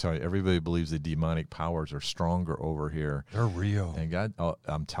side, and I'm telling you, everybody believes the demonic powers are stronger over here. They're real. And God,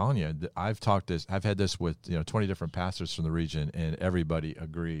 I'm telling you, I've had this with 20 different pastors from the region, and everybody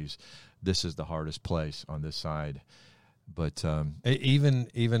agrees this is the hardest place on this side. But even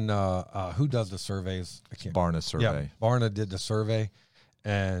who does the surveys? Barna survey. Yeah, Barna did the survey,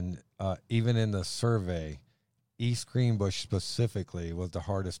 and even in the survey, East Greenbush specifically was the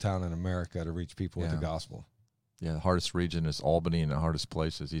hardest town in America to reach people with the gospel. Yeah, the hardest region is Albany, and the hardest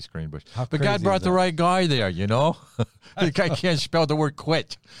place is East Greenbush. How But God crazy brought is the that? right guy there, you know? The guy can't spell the word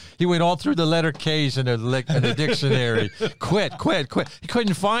quit. He went all through the letter K's in the dictionary. Quit. He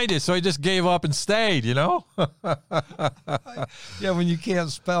couldn't find it, so he just gave up and stayed, you know? Yeah, when you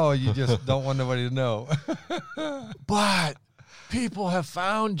can't spell, you just don't want nobody to know. But people have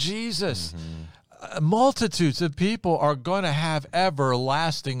found Jesus. Multitudes of people are going to have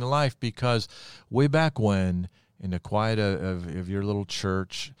everlasting life because way back when, in the quiet of your little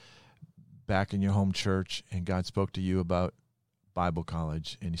church, back in your home church, and God spoke to you about Bible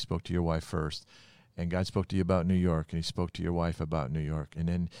college, and he spoke to your wife first, and God spoke to you about New York, and he spoke to your wife about New York, and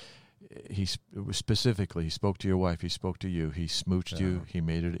then he specifically, he spoke to your wife, he spoke to you, he smooched you, he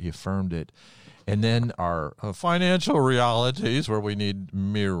made it, he affirmed it. And then our financial realities where we need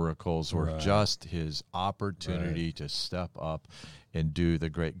miracles were just his opportunity to step up and do the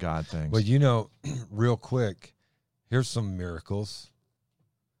great God things. Well, you know, real quick, here's some miracles.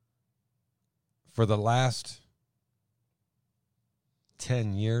 For the last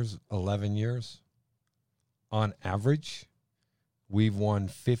 10 years, 11 years, on average, we've won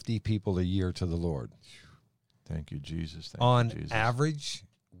 50 people a year to the Lord. Thank you, Jesus. On average,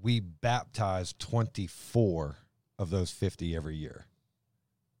 we baptize 24 of those 50 every year.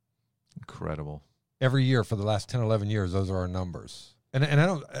 Incredible. Every year for the last 10, 11 years, those are our numbers. And I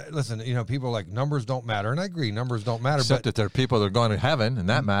don't, listen, you know, people are like, numbers don't matter. And I agree, numbers don't matter. Except but that there are people that are going to heaven, and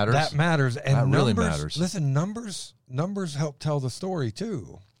that matters. That matters. And that really numbers, matters. Listen, numbers help tell the story,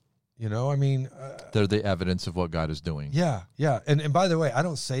 too. You know, I mean. They're the evidence of what God is doing. Yeah. And by the way, I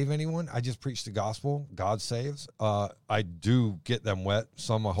don't save anyone. I just preach the gospel. God saves. I do get them wet.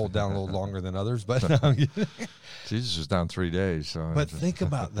 Some I hold down a little longer than others. But Jesus was down 3 days. So but think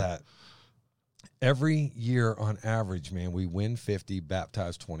about that. Every year on average, man, we win 50,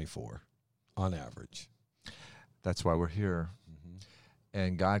 baptize 24 on average. That's why we're here.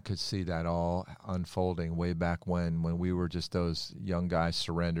 And God could see that all unfolding way back when we were just those young guys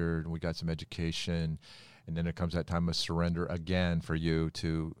surrendered, and we got some education, and then it comes that time of surrender again for you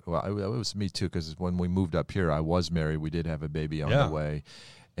to, well, it was me too, because when we moved up here, I was married. We did have a baby on the way.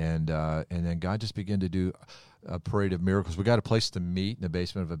 And then God just began to do a parade of miracles. We got a place to meet in the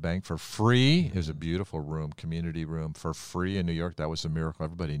basement of a bank for free. It was a beautiful room, community room for free in New York. That was a miracle.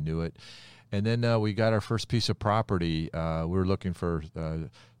 Everybody knew it. And then we got our first piece of property. We were looking for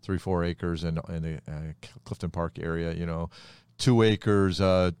 3-4 acres in the Clifton Park area, you know, 2 acres,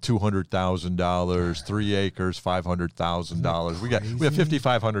 $200,000, 3 acres, $500,000. We have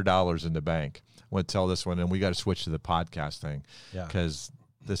 $5,500 in the bank. I want to tell this one, and we got to switch to the podcast thing because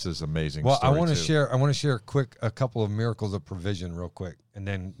this is amazing. Well, I want to share a couple of miracles of provision real quick, and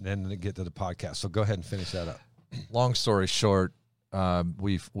then get to the podcast. So go ahead and finish that up. Long story short,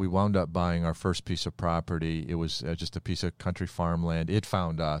 we wound up buying our first piece of property. It was just a piece of country farmland. It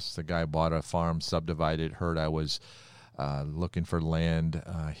found us. The guy bought a farm, subdivided, heard I was looking for land.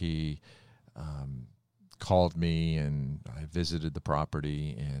 He called me, and I visited the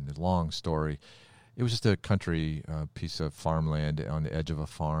property. And long story, it was just a country piece of farmland on the edge of a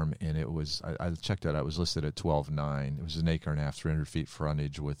farm, and it was. I checked it out. It was listed at $12,900. It was an acre and a half, 300 feet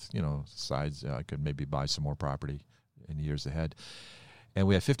frontage with sides. I could maybe buy some more property in the years ahead. And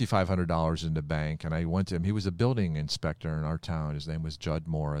we had $5,500 in the bank, and I went to him. He was a building inspector in our town. His name was Judd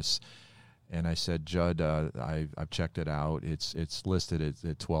Morris. And I said, Judd, I've checked it out. It's listed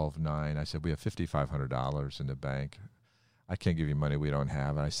at $12,900. I said, we have $5,500 in the bank. I can't give you money we don't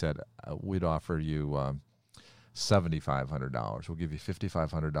have. And I said, we'd offer you $7,500. We'll give you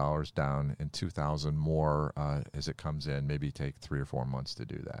 $5,500 down and $2,000 more as it comes in. Maybe take 3 or 4 months to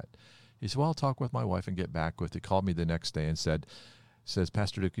do that. He said, well, I'll talk with my wife and get back with you. He called me the next day and says,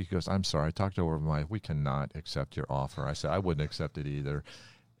 Pastor Duke, he goes, I'm sorry, I talked over with my wife. We cannot accept your offer. I said, I wouldn't accept it either.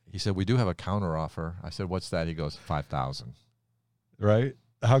 He said, we do have a counter offer. I said, what's that? He goes, $5,000. Right?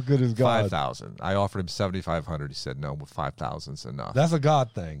 How good is God? $5,000. I offered him $7,500. He said, no, $5,000 is enough. That's a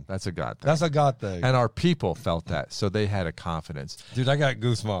God thing. That's a God thing. That's a God thing. And our people felt that, so they had a confidence. Dude, I got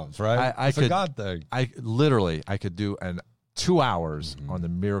goosebumps, right? It's a God thing. I could do 2 hours on the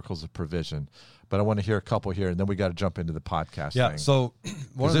miracles of provision, but I want to hear a couple here, and then we got to jump into the podcast thing. So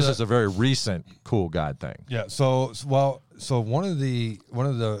this is a very recent cool God thing. Yeah. So one of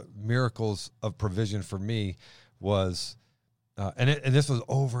the miracles of provision for me was, and this was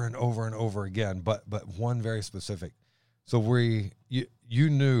over and over and over again, but one very specific. So you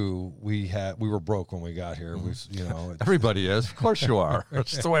knew we were broke when we got here. Everybody is. Of course you are.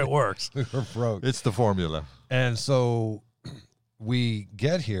 That's the way it works. We were broke. It's the formula. And so we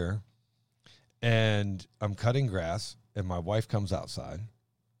get here, and I'm cutting grass, and my wife comes outside.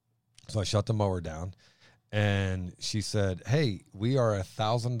 So I shut the mower down, And she said, hey, we are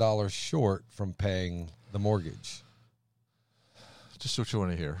 $1,000 short from paying the mortgage. Just what you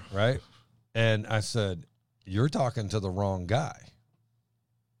want to hear. Right? And I said, you're talking to the wrong guy.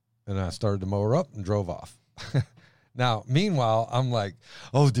 And I started to mow her up and drove off. Now, meanwhile, I'm like,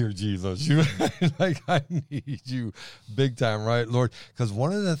 oh, dear Jesus, you like, I need you big time, right, Lord? Because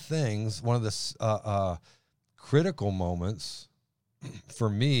one of the critical moments for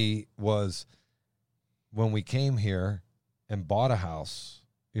me was when we came here and bought a house.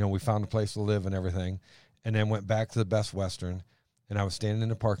 You know, we found a place to live and everything, and then went back to the Best Western, and I was standing in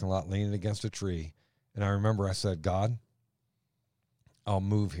the parking lot leaning against a tree, and I remember I said, God, I'll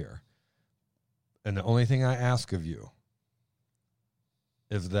move here. And the only thing I ask of you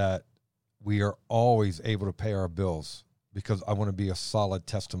is that we are always able to pay our bills, because I want to be a solid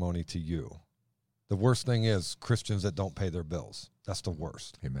testimony to you. The worst thing is Christians that don't pay their bills. That's the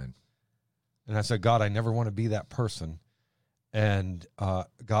worst. Amen. And I said, God, I never want to be that person. And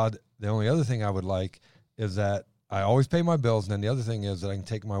God, the only other thing I would like is that I always pay my bills. And then the other thing is that I can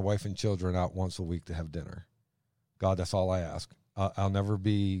take my wife and children out once a week to have dinner. God, that's all I ask. I'll never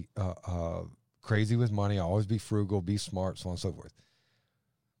be crazy with money. I'll always be frugal, be smart, so on and so forth.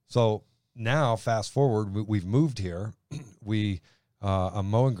 So now, fast forward, we've moved here. I'm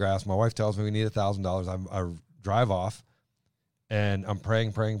mowing grass. My wife tells me we need $1,000. I drive off, and I'm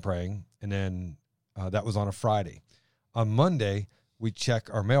praying. And then that was on a Friday. On Monday, we check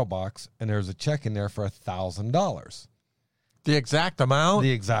our mailbox, and there's a check in there for $1,000. The exact amount?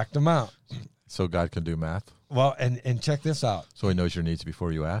 The exact amount. So God can do math? Well, and check this out. So he knows your needs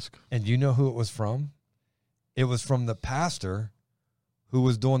before you ask? And you know who it was from? It was from the pastor who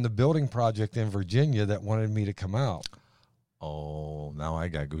was doing the building project in Virginia that wanted me to come out. Oh, now I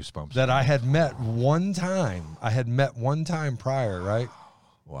got goosebumps. That I had met one time. I had met one time prior, right?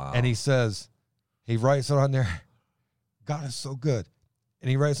 Wow. And he writes on there, God is so good. And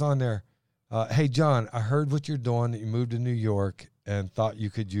he writes on there, hey, John, I heard what you're doing, that you moved to New York and thought you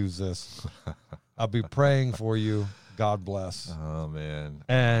could use this. I'll be praying for you. God bless. Oh, man.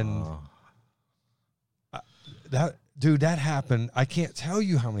 And that happened. I can't tell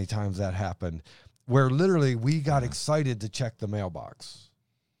you how many times that happened, where literally we got excited to check the mailbox.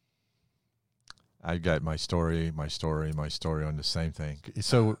 I got my story on the same thing.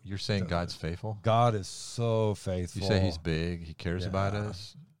 So you're saying God's faithful? God is so faithful. You say he's big. He cares about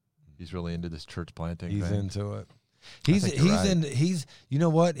us. He's really into this church planting thing. He's into it. He's you know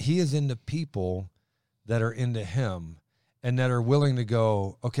what? He is into people that are into him and that are willing to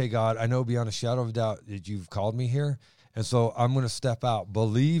go, okay, God, I know beyond a shadow of a doubt that you've called me here. And so I'm going to step out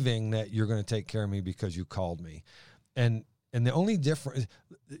believing that you're going to take care of me because you called me. And the only difference,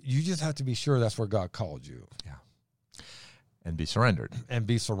 you just have to be sure that's where God called you. Yeah. And be surrendered.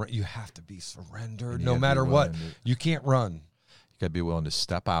 You have to be surrendered no matter what. You can't run. You got to be willing to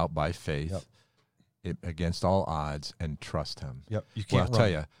step out by faith against all odds and trust him. Yep. You can't I'll tell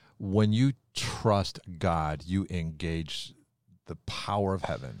you, when you trust God, you engage the power of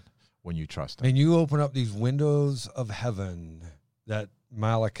heaven when you trust him. And you open up these windows of heaven that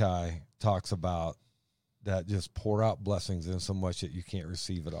Malachi talks about that just pour out blessings in so much that you can't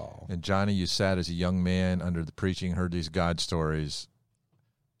receive it all. And Johnny, you sat as a young man under the preaching, heard these God stories.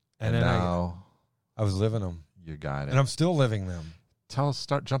 And now I was living them. You got it. And I'm still living them.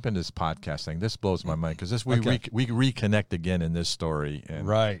 Jump into this podcast thing. This blows my mind because we reconnect again in this story, and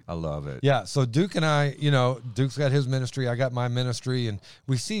right. I love it. Yeah. So Duke and I, Duke's got his ministry, I got my ministry, and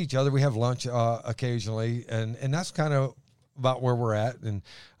we see each other. We have lunch occasionally, and that's kind of about where we're at. And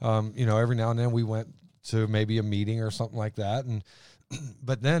every now and then we went to maybe a meeting or something like that, and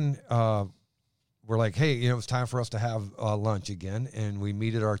but then we're like, hey, it's time for us to have lunch again, and we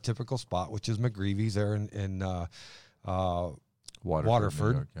meet at our typical spot, which is McGreevy's there in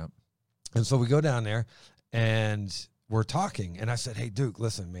Waterford. Yep. And so we go down there and we're talking. And I said, hey, Duke,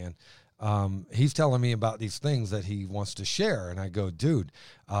 listen, man, he's telling me about these things that he wants to share. And I go, dude,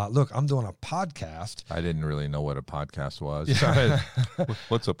 look, I'm doing a podcast. I didn't really know what a podcast was. Yeah.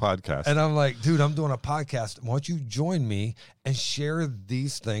 What's a podcast? And I'm like, dude, I'm doing a podcast. Why don't you join me and share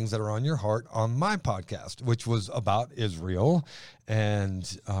these things that are on your heart on my podcast, which was about Israel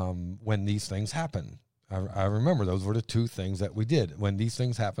and when these things happen. I remember those were the two things that we did when these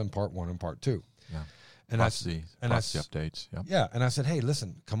things happened, part 1 and part 2. Yeah. And plus the updates. Yep. Yeah. And I said, hey,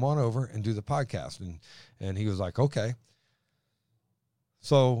 listen, come on over and do the podcast. And he was like, okay.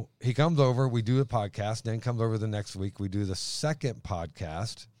 So he comes over, we do the podcast, then comes over the next week, we do the second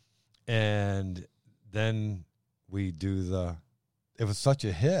podcast, and then we do it was such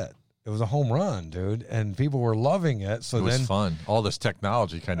a hit it was a home run, dude, and people were loving it. So it was then fun. All this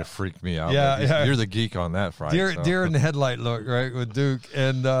technology kind of freaked me out. Yeah, Like, you're the geek on that, Friday. Deer in the headlight look, right, with Duke,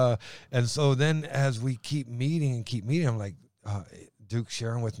 and so then as we keep meeting, I'm like, Duke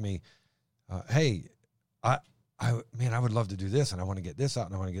sharing with me, hey, I would love to do this, and I want to get this out,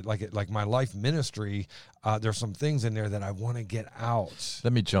 and I want to get like my life ministry. There's some things in there that I want to get out.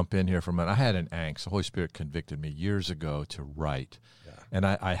 Let me jump in here for a minute. I had an angst. The Holy Spirit convicted me years ago to write. Yeah. And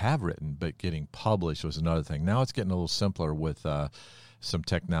I have written, but getting published was another thing. Now it's getting a little simpler with some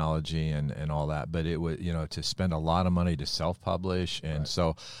technology and all that. But it was, to spend a lot of money to self-publish. And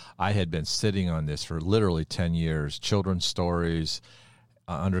so I had been sitting on this for literally 10 years, children's stories,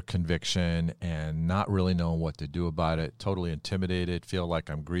 under conviction and not really knowing what to do about it, totally intimidated, feel like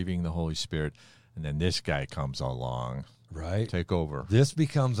I'm grieving the Holy Spirit. And then this guy comes along. Right. Take over. This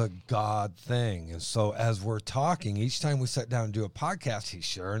becomes a God thing. And so as we're talking, each time we sit down and do a podcast, he's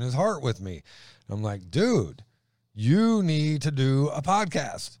sharing his heart with me. I'm like, dude, you need to do a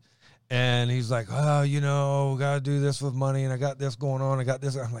podcast. And he's like, oh, got to do this with money, and I got this going on. I got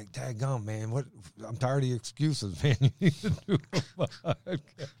this. I'm like, daggum, man, what? I'm tired of your excuses, man. You need to do a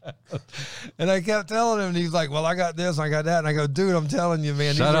podcast. And I kept telling him, and he's like, well, I got this, I got that. And I go, dude, I'm telling you,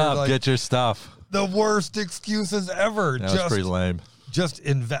 man. Shut up, like get your stuff. The worst excuses ever. That was pretty lame. Just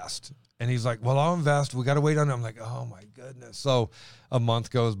invest. And he's like, well, I'll invest. We got to wait on it. I'm like, oh, my goodness. So a month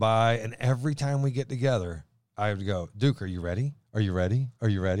goes by, and every time we get together, I have to go, Duke, are you ready? Are you ready? Are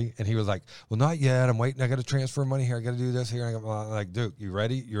you ready? And he was like, well, not yet. I'm waiting. I got to transfer money here. I got to do this here. I'm like, Duke, you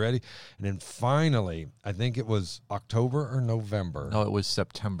ready? You ready? And then finally, I think it was October or November. No, it was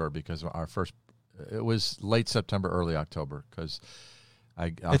September because it was late September, early October because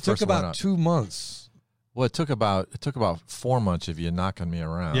it took about 2 months. Well, it took about 4 months of you knocking me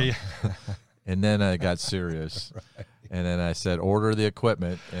around. Yeah. And then I got serious. Right. And then I said, order the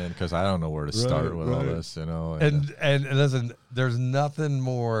equipment, and because I don't know where to start with all this, And listen, there's nothing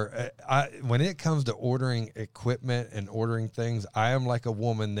more. When it comes to ordering equipment and ordering things, I am like a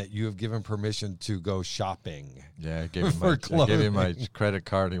woman that you have given permission to go shopping. Yeah, I gave him my credit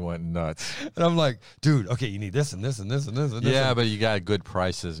card, and he went nuts. And I'm like, dude, okay, you need this and this and this and this and this. Yeah, but you got good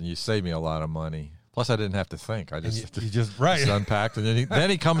prices, and you saved me a lot of money. Plus, I didn't have to think. I just just unpacked, and then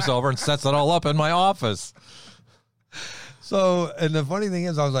he comes over and sets it all up in my office. So, and the funny thing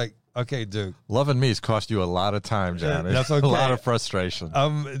is, I was like, okay, Duke. Loving me has cost you a lot of time, John. That's okay. A lot of frustration.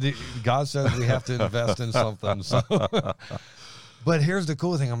 God says we have to invest in something. So, but here's the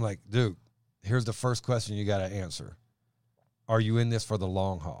cool thing. I'm like, Duke, here's the first question you got to answer. Are you in this for the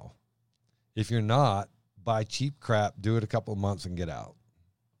long haul? If you're not, buy cheap crap, do it a couple of months and get out.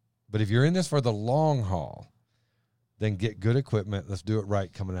 But if you're in this for the long haul, then get good equipment. Let's do it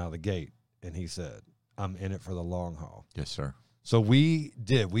right coming out of the gate. And he said, I'm in it for the long haul. Yes, sir. So we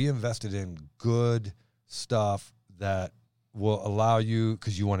invested in good stuff that will allow you,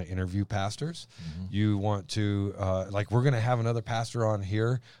 because you want to interview pastors. Mm-hmm. You want to, we're going to have another pastor on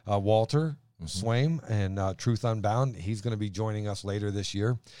here, Walter Swaim, and Truth Unbound. He's going to be joining us later this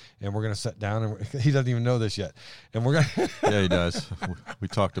year, and we're going to sit down, and he doesn't even know this yet. And we're going to... Yeah, he does. We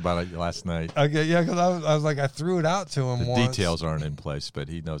talked about it last night. Okay, yeah, because I was like, I threw it out to him once. Details aren't in place, but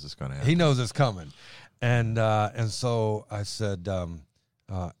he knows it's going to happen. He knows it's coming. And so I said, we're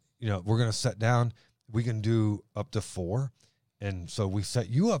going to sit down. We can do up to 4. And so we set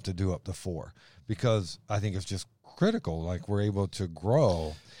you up to do up to 4 because I think it's just critical. Like, we're able to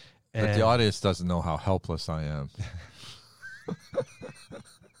grow. But the audience doesn't know how helpless I am.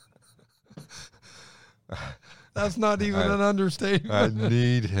 That's not even an understatement. I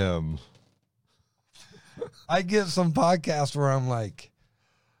need him. I get some podcasts where I'm like,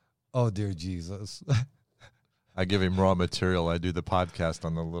 oh, dear Jesus. I give him raw material. I do the podcast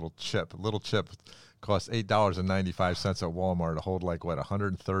on the little chip. Little chip costs $8.95 at Walmart to hold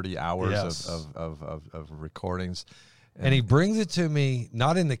 130 hours of recordings. And he brings it to me,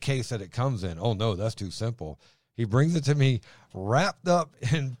 not in the case that it comes in. Oh, no, that's too simple. He brings it to me wrapped up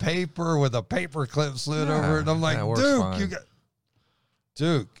in paper with a paper clip slid over it. And I'm like,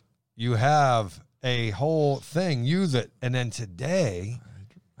 Duke, you have a whole thing. Use it. And then today...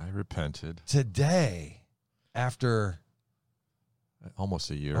 I repented. Today, after...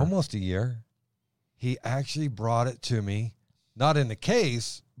 Almost a year, he actually brought it to me, not in the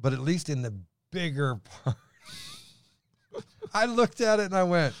case, but at least in the bigger part. I looked at it and I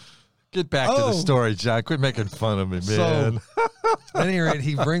went, get back to the story, John. Quit making fun of me, man. So, at any rate,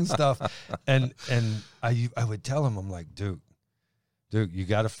 he brings stuff, and I would tell him, I'm like, Duke, Dude, you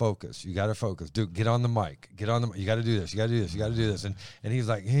got to focus. You got to focus. Dude, get on the mic. You got to do this. You got to do this. You got to do this. And he's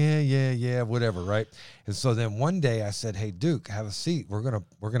like, yeah, whatever, right? And so then one day I said, hey, Duke, have a seat. We're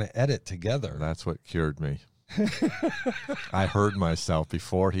gonna edit together. That's what cured me. I heard myself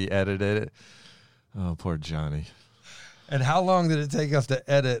before he edited it. Oh, poor Johnny. And how long did it take us to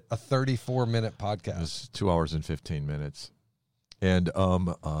edit a 34-minute podcast? It was 2 hours and 15 minutes. And and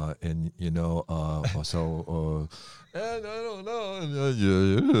I don't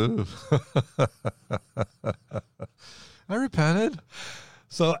know. I repented.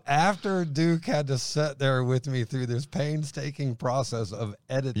 So after Duke had to sit there with me through this painstaking process of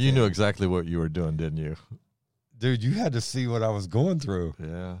editing. You knew exactly what you were doing, didn't you? Dude, you had to see what I was going through.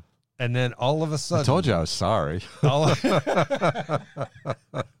 Yeah. And then all of a sudden. I told you I was sorry. All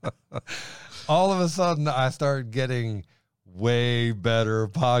of a sudden, I started getting way better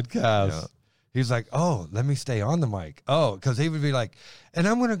podcasts. Yeah. He's like, oh, let me stay on the mic. Oh, because he would be like, and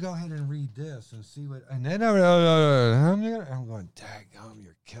I'm going to go ahead and read this and see what, and then I'm going, daggum,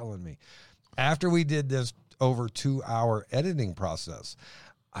 you're killing me. After we did this over 2-hour editing process,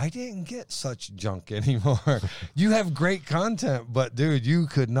 I didn't get such junk anymore. You have great content, but dude, you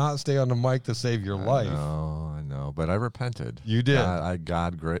could not stay on the mic to save your life. I know, but I repented. You did.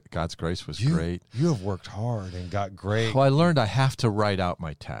 God's grace was great. You have worked hard and got great. Well, I learned I have to write out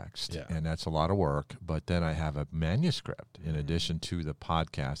my text, yeah. And that's a lot of work. But then I have a manuscript in addition to the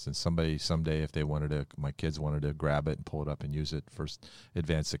podcast, and somebody someday, if they my kids wanted to grab it and pull it up and use it for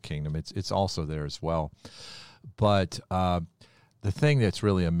advance the kingdom, it's also there as well. But the thing that's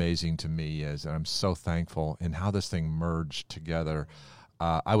really amazing to me is, and I'm so thankful in how this thing merged together.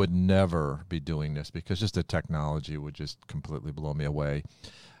 I would never be doing this because just the technology would just completely blow me away.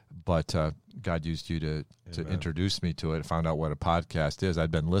 But God used you to introduce me to it, found out what a podcast is. I'd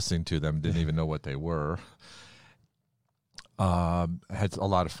been listening to them, didn't even know what they were. Had a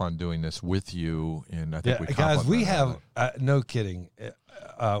lot of fun doing this with you, and I think we have no kidding.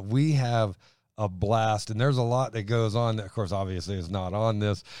 We have a blast, and there's a lot that goes on that, of course, obviously is not on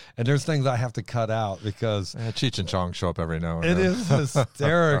this, and there's things I have to cut out because Cheech and Chong show up every now and then. It is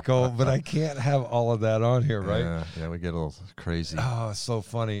hysterical, but I can't have all of that on here, right? Yeah, we get a little crazy. Oh, it's so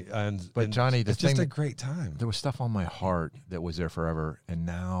funny. But Johnny, it's just a great time. There was stuff on my heart that was there forever, and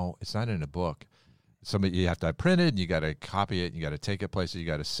now it's not in a book. You have to have printed, you got to copy it, you got to take it places, you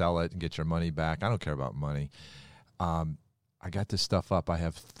got to sell it and get your money back. I don't care about money. I got this stuff up. I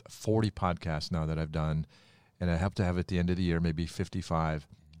have 40 podcasts now that I've done, and I have to have at the end of the year, maybe 55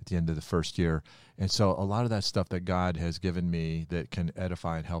 at the end of the first year. And so a lot of that stuff that God has given me that can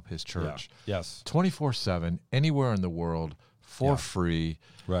edify and help his church. Yeah. Yes. 24/7, anywhere in the world, for free.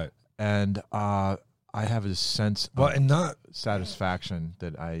 Right. And I have a sense of satisfaction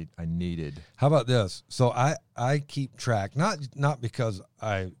that I needed. How about this? So I keep track, not because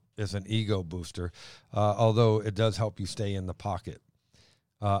it's an ego booster, although it does help you stay in the pocket.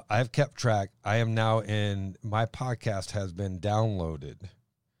 I've kept track. I am now my podcast has been downloaded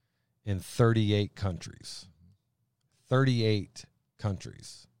in 38 countries. 38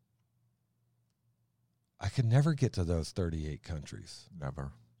 countries. I could never get to those 38 countries.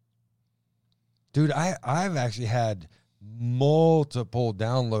 Never. Dude, I've actually had multiple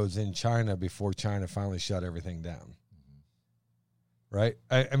downloads in China before China finally shut everything down. Right?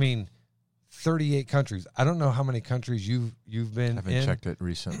 I mean, 38 countries. I don't know how many countries you've been in. I haven't checked it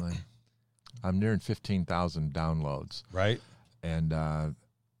recently. I'm nearing 15,000 downloads. Right. And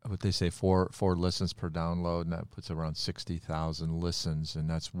what they say, four listens per download, and that puts around 60,000 listens. And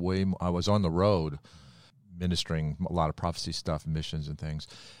that's way more. I was on the road ministering a lot of prophecy stuff, missions and things.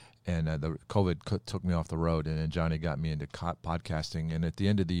 And the COVID took me off the road, and then Johnny got me into podcasting. And at the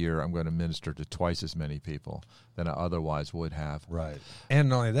end of the year, I'm going to minister to twice as many people than I otherwise would have. Right. And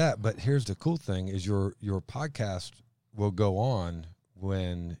not only that, but here's the cool thing is your podcast will go on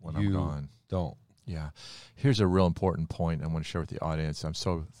when you I'm gone. Don't. Yeah. Here's a real important point I want to share with the audience. I'm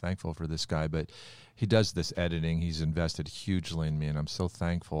so thankful for this guy, but he does this editing. He's invested hugely in me, and I'm so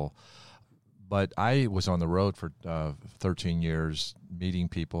thankful. But I was on the road for 13 years, meeting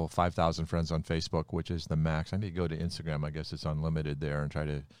people, 5,000 friends on Facebook, which is the max. I need to go to Instagram. I guess it's unlimited there and try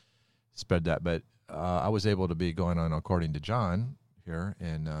to spread that. But I was able to be going on According to John here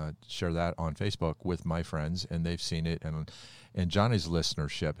and share that on Facebook with my friends, and they've seen it. And Johnny's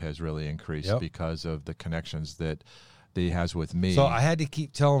listenership has really increased because of the connections that he has with me. So I had to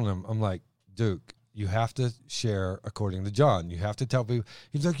keep telling him, I'm like, Duke, you have to share According to John. You have to tell people.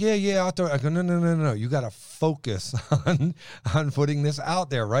 He's like, yeah. I go, no. You got to focus on putting this out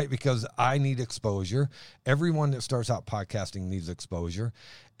there, right? Because I need exposure. Everyone that starts out podcasting needs exposure.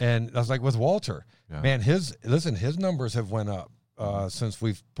 And I was like, with Walter, man, his numbers have went up since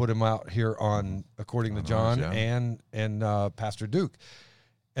we've put him out here on According to John and Pastor Duke.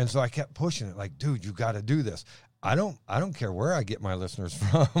 And so I kept pushing it, like, dude, you got to do this. I don't care where I get my listeners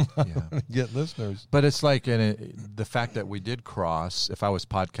from. I want to get listeners. But it's like the fact that we did cross. If I was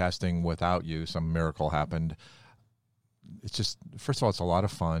podcasting without you, some miracle happened. It's just, first of all, it's a lot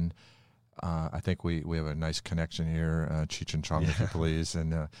of fun. I think we have a nice connection here, Cheech and Chong, if you please.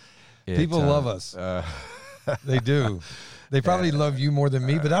 And people love us. They do. They probably love you more than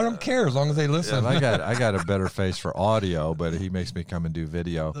me, but I don't care as long as they listen. Yeah, I got a better face for audio, but he makes me come and do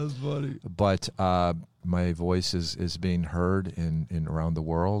video. That's funny. But my voice is being heard in around the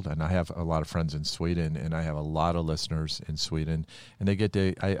world, and I have a lot of friends in Sweden, and I have a lot of listeners in Sweden, and they get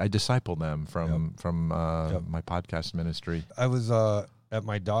to I disciple them from my podcast ministry. I was at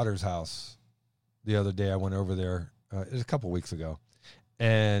my daughter's house the other day. I went over there. It was a couple weeks ago,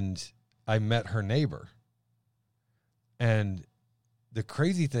 and I met her neighbor. And the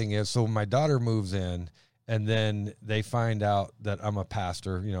crazy thing is, so my daughter moves in, and then they find out that I'm a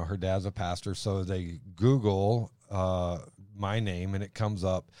pastor. You know, her dad's a pastor, so they Google my name, and it comes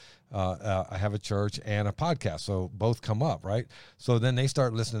up. I have a church and a podcast, so both come up, right? So then they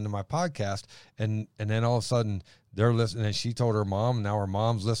start listening to my podcast, and then all of a sudden they're listening. And she told her mom, now her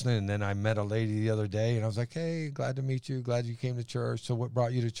mom's listening. And then I met a lady the other day, and I was like, "Hey, glad to meet you. Glad you came to church. So what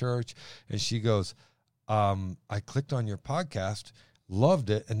brought you to church?" And she goes, I clicked on your podcast, loved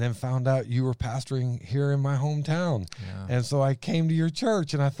it, and then found out you were pastoring here in my hometown. Yeah. And so I came to your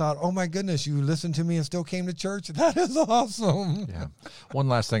church, and I thought, oh my goodness, you listened to me and still came to church? That is awesome. Yeah. One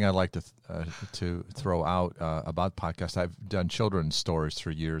last thing I'd like to throw out about podcasts. I've done children's stories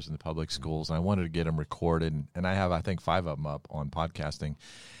for years in the public schools, and I wanted to get them recorded, and I have, I think, 5 of them up on podcasting.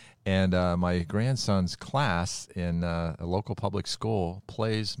 And my grandson's class in a local public school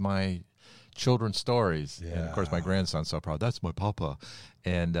plays my children's stories. Yeah. And of course my grandson's so proud. That's my papa.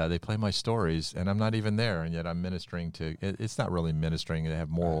 And they play my stories, and I'm not even there, and yet I'm ministering to it's not really ministering. They have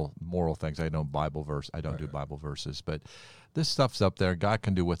moral things. I don't do Bible verses, but this stuff's up there. God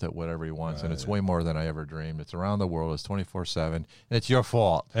can do with it whatever he wants, and it's way more than I ever dreamed. It's around the world. It's 24/7, and it's your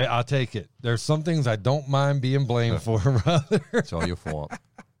fault. Hey, I'll take it. There's some things I don't mind being blamed for, brother. It's all your fault.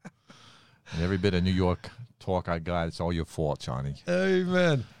 And every bit of New York talk I got, it's all your fault, Johnny.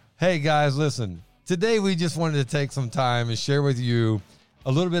 Amen. Hey, guys, listen. Today we just wanted to take some time and share with you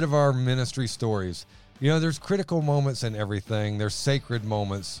a little bit of our ministry stories. You know, there's critical moments in everything. There's sacred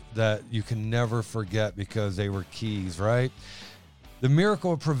moments that you can never forget because they were keys, right? The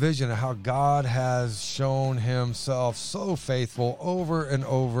miracle of provision, how God has shown himself so faithful over and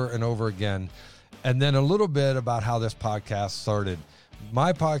over and over again. And then a little bit about how this podcast started.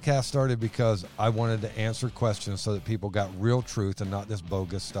 My podcast started because I wanted to answer questions so that people got real truth and not this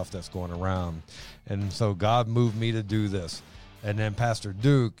bogus stuff that's going around. And so God moved me to do this. And then Pastor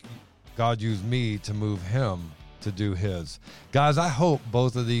Duke, God used me to move him to do his. Guys, I hope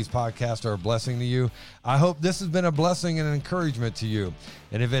both of these podcasts are a blessing to you. I hope this has been a blessing and an encouragement to you.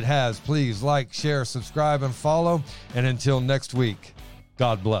 And if it has, please like, share, subscribe, and follow. And until next week,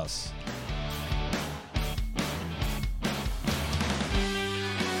 God bless.